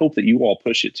pushing, and I hope that you all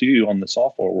push it too on the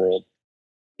softball world.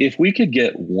 If we could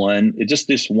get just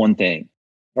this one thing,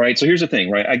 all right. So here's the thing,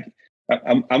 right?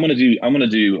 I'm going to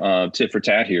do tit for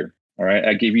tat here. All right.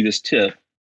 I gave you this tip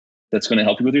that's going to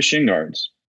help you with your shin guards.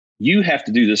 You have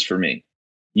to do this for me.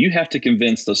 You have to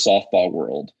convince the softball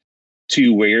world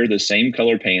to wear the same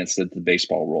color pants that the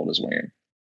baseball world is wearing.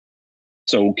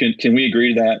 So can we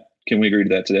agree to that? Can we agree to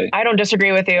that today? I don't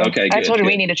disagree with you. Okay, I told you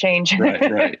we need to change.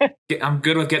 Right. I'm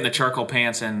good with getting the charcoal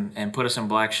pants and put us in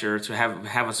black shirts. Or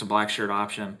have us a black shirt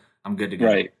option. I'm good to go.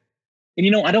 Right.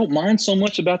 And I don't mind so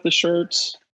much about the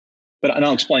shirts, but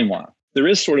I'll explain why. There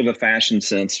is sort of a fashion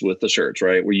sense with the shirts,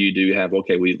 right? Where you do have,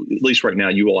 at least right now,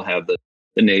 you all have the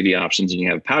navy options and you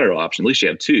have powder option. At least you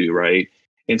have two, right?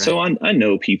 And so I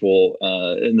know people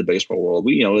in the baseball world,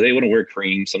 they want to wear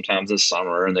cream sometimes in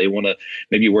summer, and they want to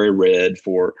maybe wear red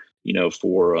for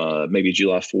maybe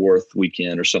July 4th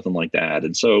weekend or something like that.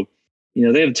 And so,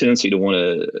 they have a tendency to want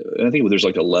to, I think there's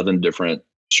like 11 different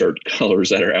shirt colors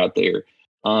that are out there.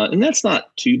 And that's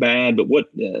not too bad, but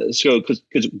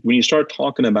because when you start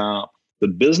talking about the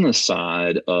business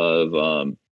side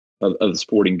of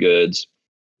sporting goods,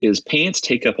 is pants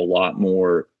take up a lot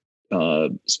more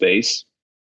space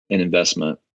and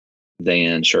investment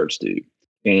than shirts do.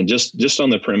 And just on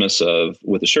the premise of,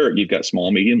 with a shirt, you've got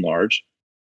small, medium, large,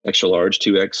 extra large,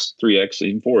 2X, 3X,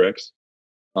 even 4X.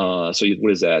 So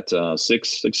what is that?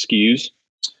 Six SKUs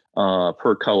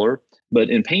per color. But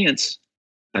in pants,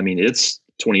 it's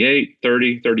 28,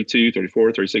 30, 32,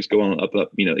 34, 36, going up,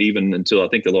 even until I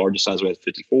think the largest size we had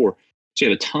 54. So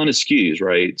you have a ton of SKUs,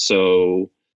 right? So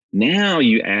now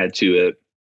you add to it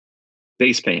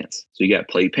base pants. So you got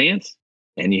plate pants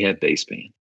and you have base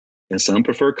pants. And some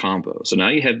prefer combo. So now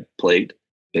you have plate,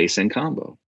 base, and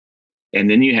combo. And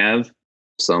then you have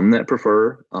some that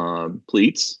prefer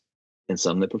pleats and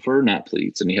some that prefer not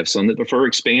pleats. And you have some that prefer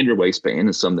expander waistband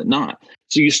and some that not.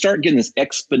 So you start getting this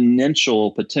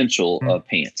exponential potential of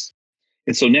pants.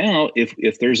 And so now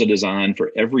if there's a design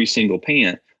for every single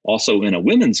pant, also in a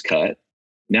women's cut,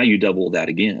 now you double that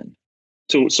again.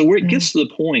 So where it gets to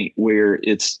the point where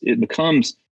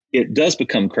it does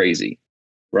become crazy,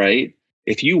 right?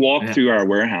 If you walk through our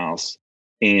warehouse,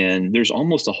 and there's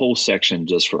almost a whole section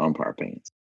just for umpire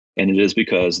pants. And it is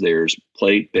because there's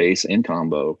plate, base, and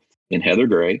combo in heather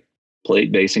gray,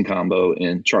 plate, base, and combo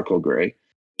in charcoal gray,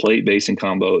 plate, base, and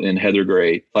combo in heather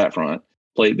gray flat front,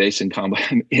 plate, base, and combo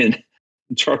in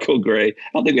charcoal gray. I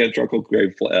don't think we have charcoal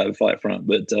gray flat front,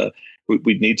 but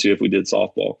we'd need to if we did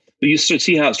softball. But you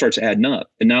see how it starts adding up,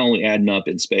 and not only adding up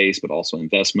in space, but also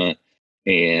investment.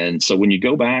 And so when you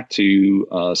go back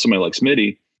to somebody like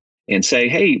Smitty and say,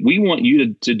 hey, we want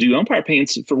you to do umpire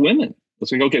pants for women.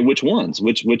 Let's go, okay, which ones?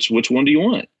 Which one do you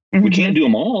want? Mm-hmm. We can't do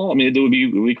them all. It would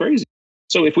be crazy.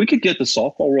 So if we could get the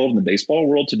softball world and the baseball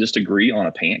world to just agree on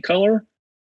a pant color,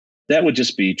 that would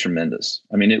just be tremendous.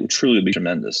 It would truly be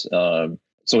tremendous. So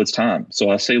it's time.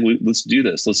 So I say, let's do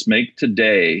this. Let's make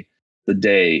today the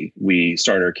day we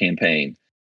start our campaign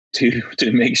to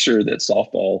make sure that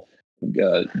softball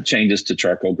changes to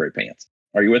charcoal gray pants.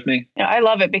 Are you with me? Yeah, I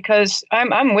love it because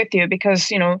I'm with you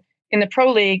because, in the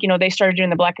pro league, they started doing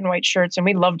the black and white shirts and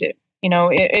we loved it.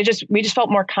 We just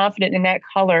felt more confident in that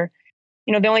color.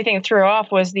 The only thing that threw off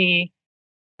was the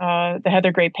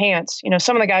heather gray pants.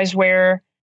 Some of the guys wear,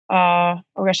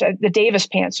 the Davis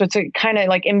pants. So it's kind of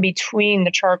like in between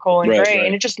the charcoal and gray.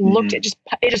 And it just looked, it just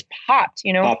popped,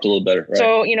 Popped a little better. Right?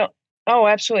 So, oh,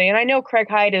 absolutely. And I know Craig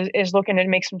Hyde is looking to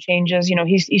make some changes.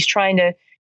 He's trying to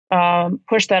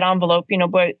push that envelope,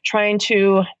 but trying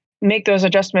to make those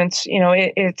adjustments,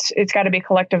 it's got to be a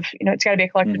collective, it's got to be a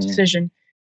collective decision.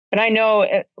 But I know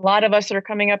a lot of us that are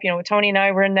coming up, Tony and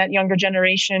I, we're in that younger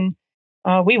generation.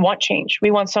 we want change.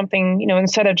 We want something,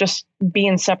 instead of just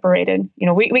being separated.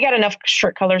 We got enough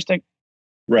shirt colors to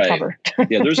cover.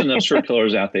 Yeah, there's enough shirt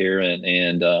colors out there,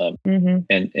 and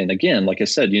again, like I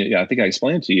said, I think I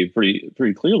explained to you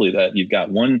pretty clearly that you've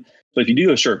got one. So if you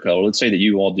do a shirt color, let's say that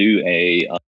you all do a.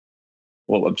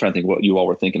 Well, I'm trying to think what you all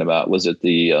were thinking about. Was it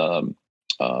the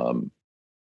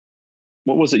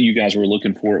what was it you guys were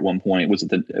looking for at one point? Was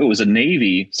it it was a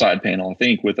navy side panel, I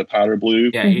think, with a powder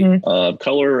blue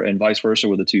color, and vice versa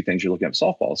were the two things you're looking at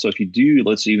softball. So if you do,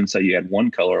 let's even say you had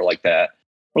one color like that,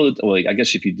 or I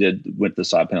guess if you did with the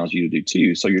side panels, you would do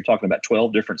two. So you're talking about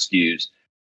 12 different SKUs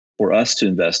for us to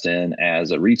invest in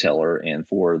as a retailer and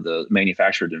for the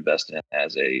manufacturer to invest in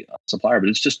as a supplier, but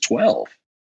it's just 12,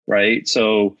 right?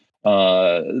 So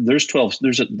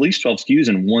there's at least 12 SKUs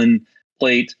in one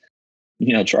plate,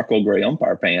 charcoal gray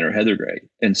umpire paint or heather gray.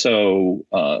 And so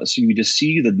you just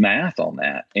see the math on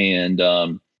that. And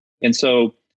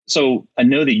so I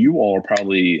know that you all are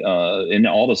probably, and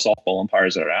all the softball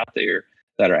umpires that are out there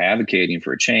that are advocating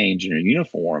for a change in your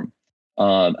uniform.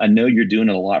 I know you're doing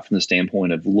it a lot from the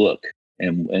standpoint of look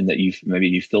and that maybe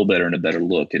you feel better in a better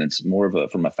look. And it's more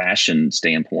from a fashion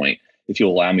standpoint, if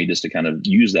you'll allow me just to kind of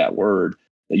use that word,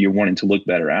 that you're wanting to look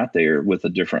better out there with a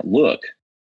different look.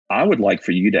 I would like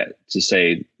for you to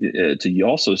say, to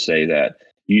also say that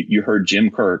you heard Jim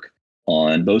Kirk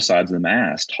on both sides of the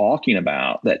mask talking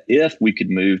about that if we could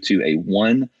move to a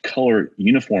one color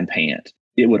uniform pant,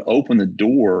 it would open the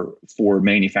door for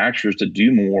manufacturers to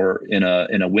do more in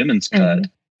a women's cut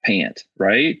pant,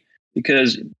 right?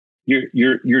 Because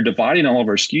you're dividing all of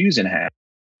our SKUs in half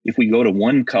if we go to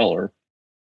one color.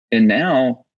 And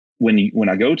now when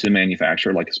I go to a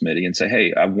manufacturer like a Smitty and say,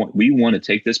 hey, we want to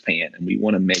take this pant and we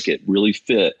want to make it really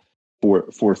fit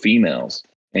for females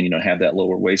and, have that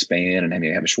lower waistband and maybe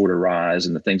have a shorter rise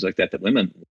and the things like that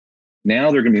women,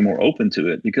 now they're going to be more open to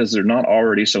it because they're not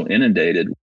already so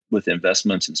inundated with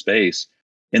investments in space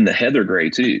in the heather gray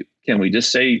too. Can we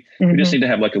just say, we just need to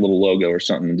have like a little logo or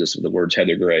something, just with the words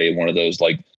heather gray, one of those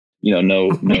like, no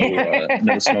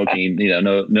smoking,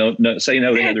 no, say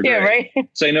no to heather gray. Yeah, right.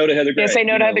 Say no to heather gray. Yeah, say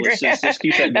no to heather gray. Let's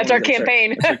keep that That's our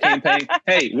campaign. That's our campaign.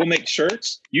 Hey, we'll make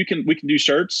shirts. We can do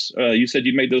shirts. You said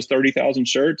you made those 30,000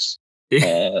 shirts. Back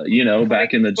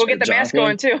in the we'll get the mask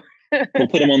going too. We'll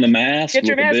put them on the mask. Get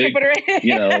your mask and put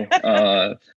it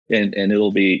right. And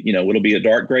it'll be, it'll be a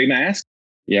dark gray mask.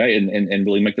 Yeah. And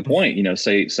really make the point,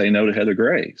 say no to heather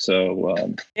gray.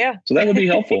 So, so that would be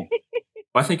helpful.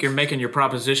 Well, I think you're making your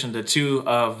proposition to two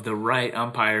of the right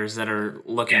umpires that are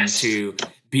looking to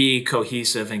be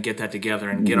cohesive and get that together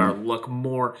and get our look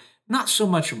more, not so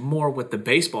much more with the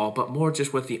baseball, but more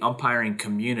just with the umpiring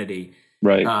community.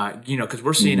 Right. Because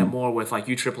we're seeing it more with like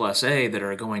USSSA that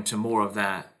are going to more of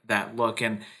that look.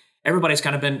 And everybody's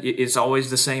kind of it's always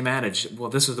the same adage. Well,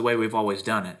 this is the way we've always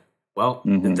done it. Well,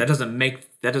 that doesn't make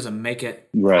it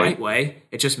the right way.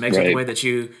 It just makes it the way that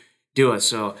you do it.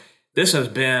 So this has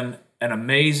been an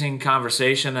amazing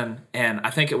conversation. And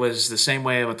I think it was the same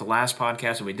way with the last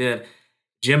podcast that we did.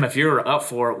 Jim, if you're up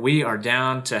for it, we are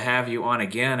down to have you on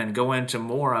again and go into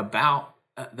more about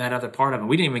that other part of it.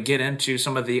 We didn't even get into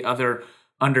some of the other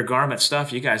undergarment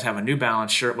stuff. You guys have a New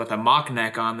Balance shirt with a mock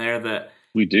neck on there that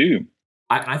we do.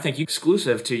 I think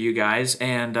exclusive to you guys.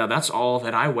 And that's all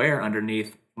that I wear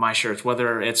underneath my shirts,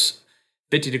 whether it's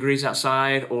 50 degrees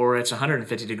outside or it's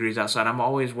 150 degrees outside. I'm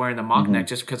always wearing the mock neck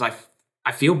just because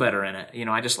I feel better in it.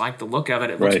 I just like the look of it.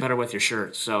 It looks better with your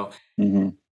shirt. So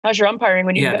how's your umpiring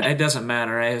when you do that? It doesn't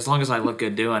matter as long as I look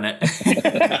good doing it.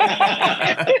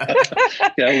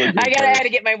 I gotta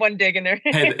get my one dig in there.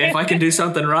 Hey, if I can do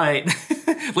something right,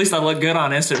 at least I look good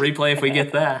on instant replay if we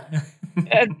get that.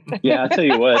 Yeah, I tell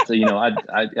you what,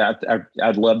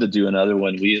 I'd love to do another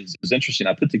one. It was interesting.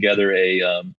 I put together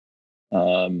a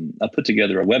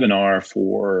webinar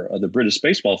for the British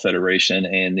Baseball Federation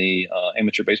and the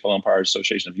Amateur Baseball Umpires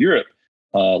Association of Europe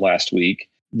last week.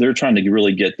 They're trying to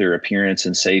really get their appearance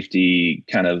and safety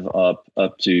kind of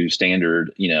up to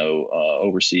standard,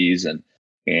 overseas, and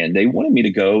they wanted me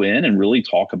to go in and really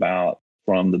talk about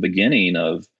from the beginning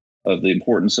of the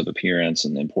importance of appearance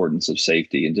and the importance of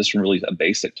safety, and just really a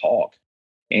basic talk.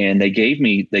 And they gave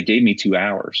me 2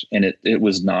 hours, and it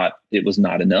was not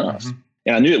enough.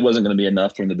 And I knew it wasn't going to be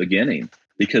enough from the beginning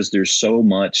because there's so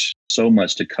much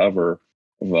to cover,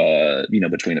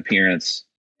 between appearance.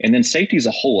 And then safety is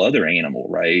a whole other animal,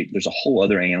 right? There's a whole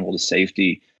other animal to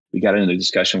safety. We got into the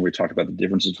discussion where we talked about the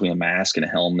difference between a mask and a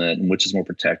helmet and which is more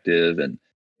protective. And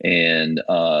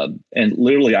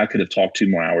literally I could have talked 2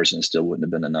 more hours and it still wouldn't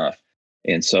have been enough.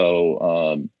 And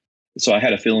so I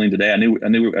had a feeling today, I knew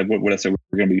what I said, we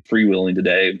were going to be freewheeling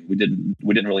today. We didn't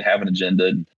really have an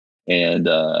agenda. And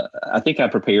I think I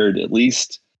prepared at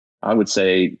least, I would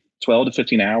say, 12 to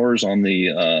 15 hours on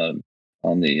the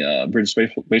British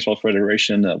Baseball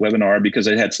Federation webinar, because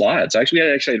it had slides. I actually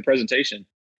had a presentation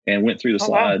and went through the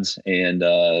slides. Wow.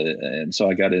 And so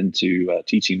I got into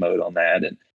teaching mode on that.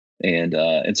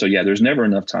 And so, yeah, there's never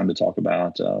enough time to talk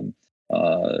about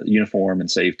uniform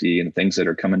and safety and things that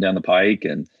are coming down the pike,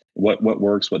 and what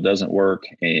works, what doesn't work.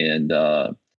 And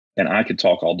I could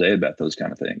talk all day about those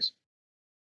kind of things.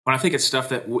 Well, I think it's stuff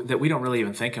that we don't really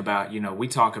even think about. We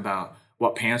talk about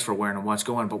what pants we're wearing and what's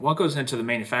going, but what goes into the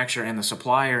manufacturer and the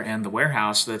supplier and the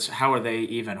warehouse, how are they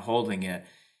even holding it?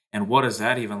 And what does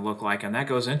that even look like? And that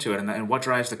goes into it, and what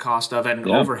drives the cost of it, and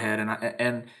overhead.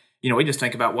 And we just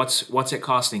think about what's it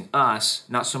costing us,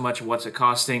 not so much what's it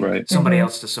costing somebody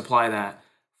else to supply that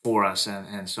for us.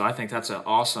 And so I think that's an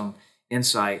awesome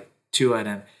insight to it.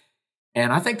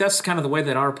 And I think that's kind of the way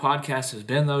that our podcast has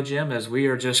been, though, Jim, is we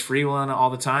are just freewheeling all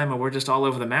the time, and we're just all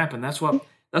over the map. And that's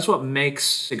what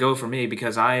makes it go for me,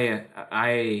 because I'm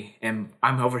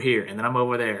over here and then I'm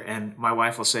over there, and my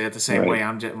wife will say it the same way.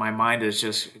 My mind is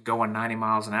just going 90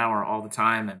 miles an hour all the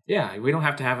time. And yeah, we don't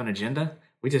have to have an agenda.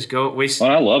 We just go.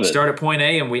 I love it. Start at point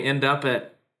A and we end up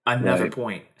at another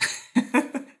point.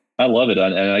 I love it.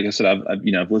 And like I said,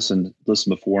 I've listened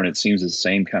before, and it seems the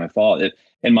same kind of thought.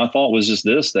 And my thought was just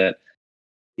this: that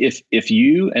if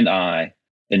you and I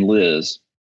and Liz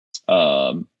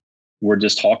were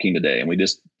just talking today, and we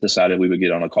just decided we would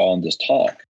get on a call and just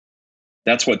talk,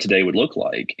 that's what today would look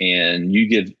like. And you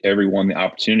give everyone the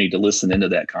opportunity to listen into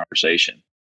that conversation.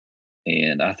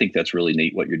 And I think that's really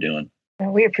neat what you're doing.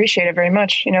 We appreciate it very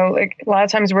much. Like a lot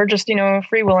of times we're just,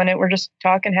 freewheeling it. We're just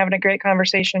talking, having a great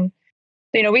conversation.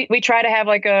 We try to have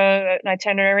like an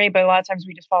itinerary, but a lot of times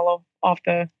we just follow off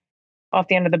the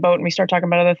end of the boat and we start talking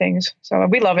about other things. So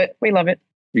we love it. We love it.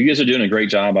 You guys are doing a great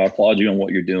job. I applaud you on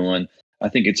what you're doing. I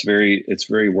think it's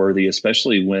very worthy,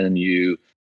 especially when you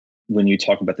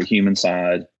talk about the human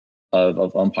side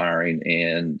of umpiring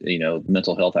and,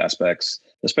 mental health aspects,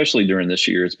 especially during this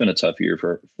year. It's been a tough year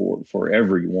for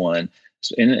everyone,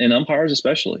 and umpires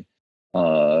especially.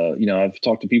 I've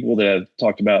talked to people that have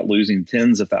talked about losing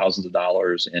tens of thousands of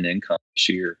dollars in income this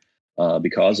year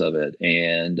because of it.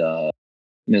 And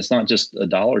it's not just a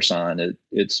dollar sign.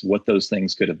 It's what those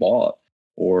things could have bought,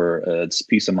 or it's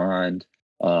peace of mind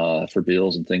for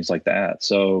bills and things like that.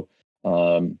 So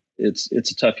it's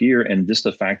a tough year. And just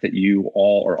the fact that you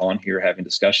all are on here having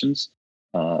discussions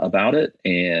about it,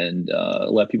 and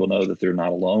let people know that they're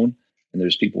not alone, and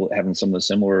there's people having some of the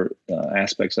similar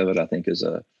aspects of it, I think is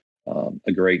a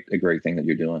great thing that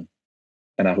you're doing.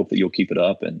 And I hope that you'll keep it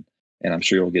up, and I'm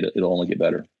sure it'll only get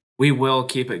better. We will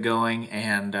keep it going.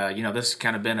 And, this has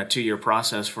kind of been a 2-year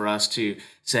process for us to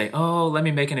say, oh, let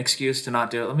me make an excuse to not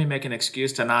do it. Let me make an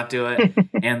excuse to not do it.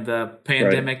 And the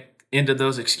pandemic ended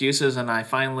those excuses. And I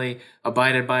finally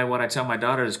abided by what I tell my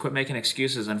daughter is quit making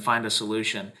excuses and find a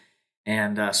solution.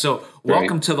 And so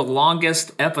welcome to the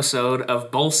longest episode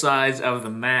of Both Sides of the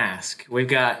Mask. We've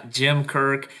got Jim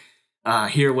Kirk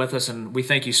here with us, and we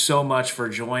thank you so much for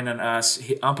joining us.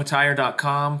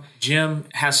 Umpattire.com. Jim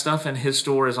has stuff in his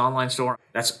store, his online store.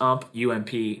 That's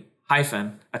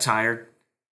attire.com.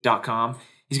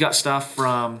 He's got stuff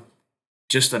from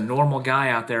just a normal guy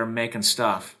out there making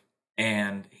stuff,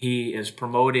 and he is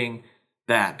promoting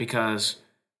that, because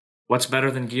what's better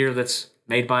than gear that's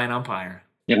made by an umpire?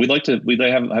 Yeah, we'd like to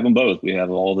have them both. We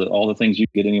have all the things you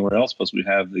get anywhere else, plus we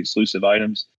have the exclusive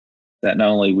items that not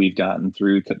only we've gotten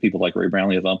through people like Ray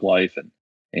Brownlee of Ump Life,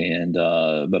 and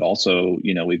but also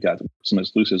we've got some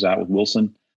exclusives out with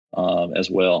Wilson as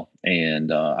well.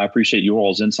 And I appreciate you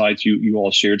all's insights. You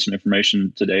all shared some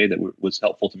information today that was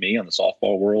helpful to me on the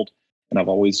softball world, and I've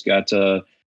always got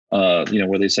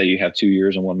where they say you have 2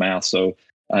 ears and one mouth. So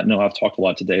I know I've talked a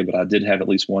lot today, but I did have at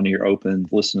least one ear open,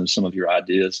 listening to some of your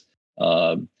ideas.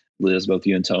 Liz, both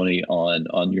you and Tony,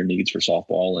 on your needs for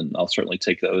softball, and I'll certainly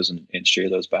take those and share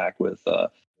those back with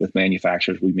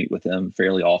manufacturers. We meet with them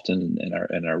fairly often,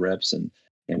 and our reps, and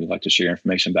we like to share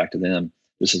information back to them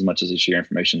just as much as they share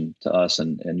information to us.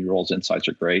 And your all's insights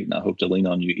are great, and I hope to lean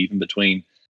on you even between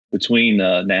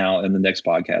now and the next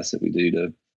podcast that we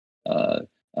do to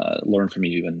learn from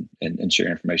you and share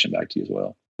information back to you as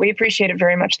well. We appreciate it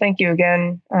very much. Thank you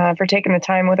again for taking the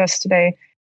time with us today.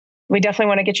 We definitely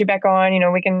want to get you back on.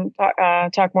 We can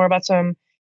talk more about some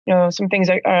things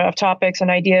of topics and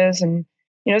ideas. And,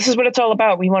 this is what it's all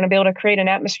about. We want to be able to create an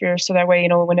atmosphere so that way,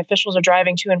 when officials are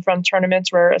driving to and from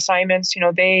tournaments or assignments,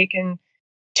 they can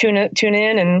tune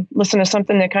in and listen to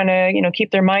something that kind of,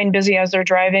 keep their mind busy as they're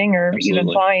driving or Absolutely.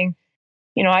 even flying.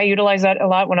 I utilize that a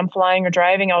lot when I'm flying or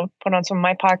driving. I'll put on some of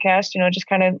my podcasts, just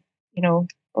kind of,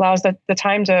 allows the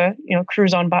time to,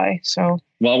 cruise on by. So,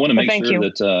 well, I want to make sure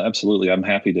that absolutely, I'm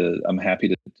happy to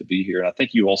be here. And I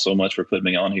thank you all so much for putting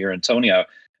me on here. And Tony,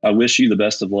 I wish you the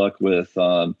best of luck with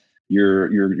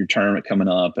your tournament coming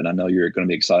up, and I know you're going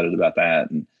to be excited about that.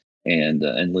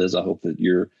 And Liz, I hope that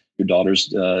your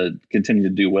daughters continue to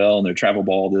do well in their travel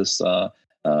ball this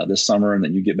summer, and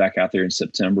then you get back out there in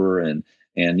September, and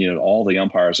all the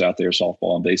umpires out there,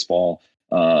 softball and baseball.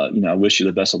 I wish you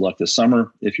the best of luck this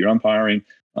summer. If you're umpiring,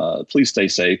 please stay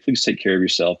safe. Please take care of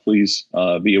yourself. Please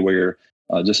be aware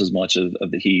just as much of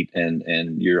the heat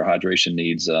and your hydration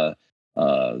needs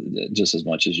just as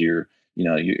much as your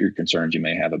concerns you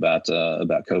may have about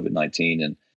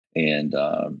COVID-19. And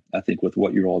I think with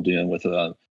what you're all doing with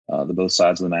the Both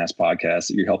Sides of the Mask podcast,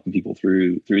 that you're helping people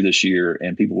through this year,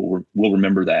 and people will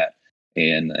remember that.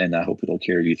 And I hope it'll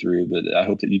carry you through. But I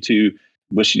hope that you too,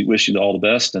 wish you all the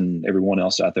best, and everyone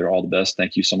else out there all the best.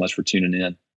 Thank you so much for tuning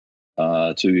in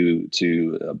to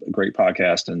a great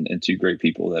podcast and to great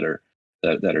people that are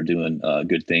doing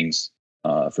good things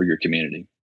for your community.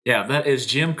 Yeah, that is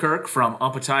Jim Kirk from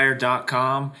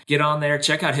umpattire.com. Get on there,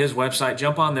 check out his website,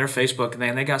 jump on their Facebook.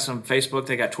 And they got some Facebook,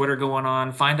 they got Twitter going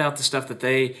on. Find out the stuff that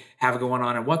they have going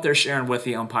on and what they're sharing with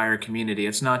the umpire community.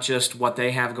 It's not just what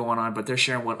they have going on, but they're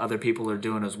sharing what other people are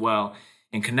doing as well.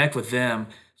 And connect with them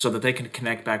so that they can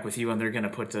connect back with you, and they're going to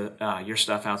put your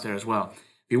stuff out there as well.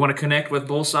 If you want to connect with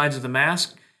Both Sides of the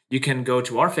Mask, you can go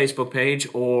to our Facebook page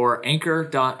or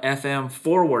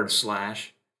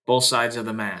anchor.fm/Both Sides of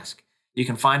the Mask. You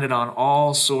can find it on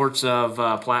all sorts of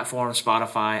platforms,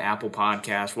 Spotify, Apple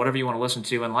Podcasts, whatever you want to listen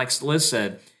to. And like Liz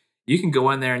said, you can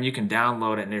go in there and you can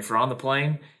download it. And if you're on the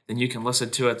plane, then you can listen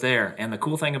to it there. And the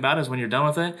cool thing about it is when you're done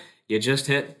with it, you just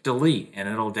hit delete and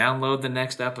it'll download the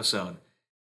next episode.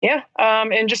 Yeah.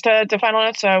 And just to final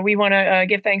notes, we want to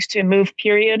give thanks to Move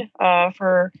Period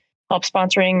for help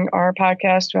sponsoring our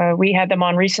podcast. We had them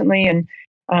on recently, and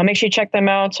make sure you check them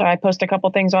out. I post a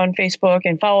couple things on Facebook,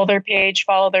 and follow their page,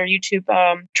 follow their YouTube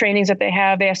trainings that they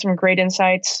have. They have some great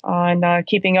insights on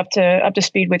keeping up to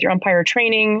speed with your umpire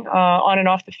training on and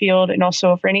off the field. And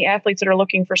also for any athletes that are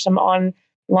looking for some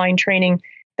online training,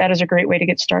 that is a great way to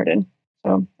get started.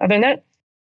 So other than that,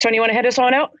 Tony, you want to head us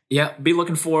on out? Yeah, be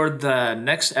looking forward the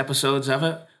next episodes of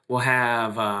it. We'll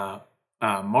have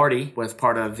Marty with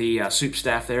part of the soup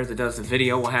staff there that does the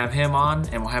video. We'll have him on,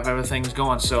 and we'll have everything's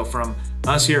going. So from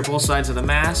us here at Both Sides of the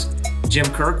Mask, Jim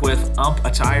Kirk with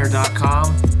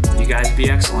umpattire.com, you guys be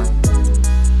excellent.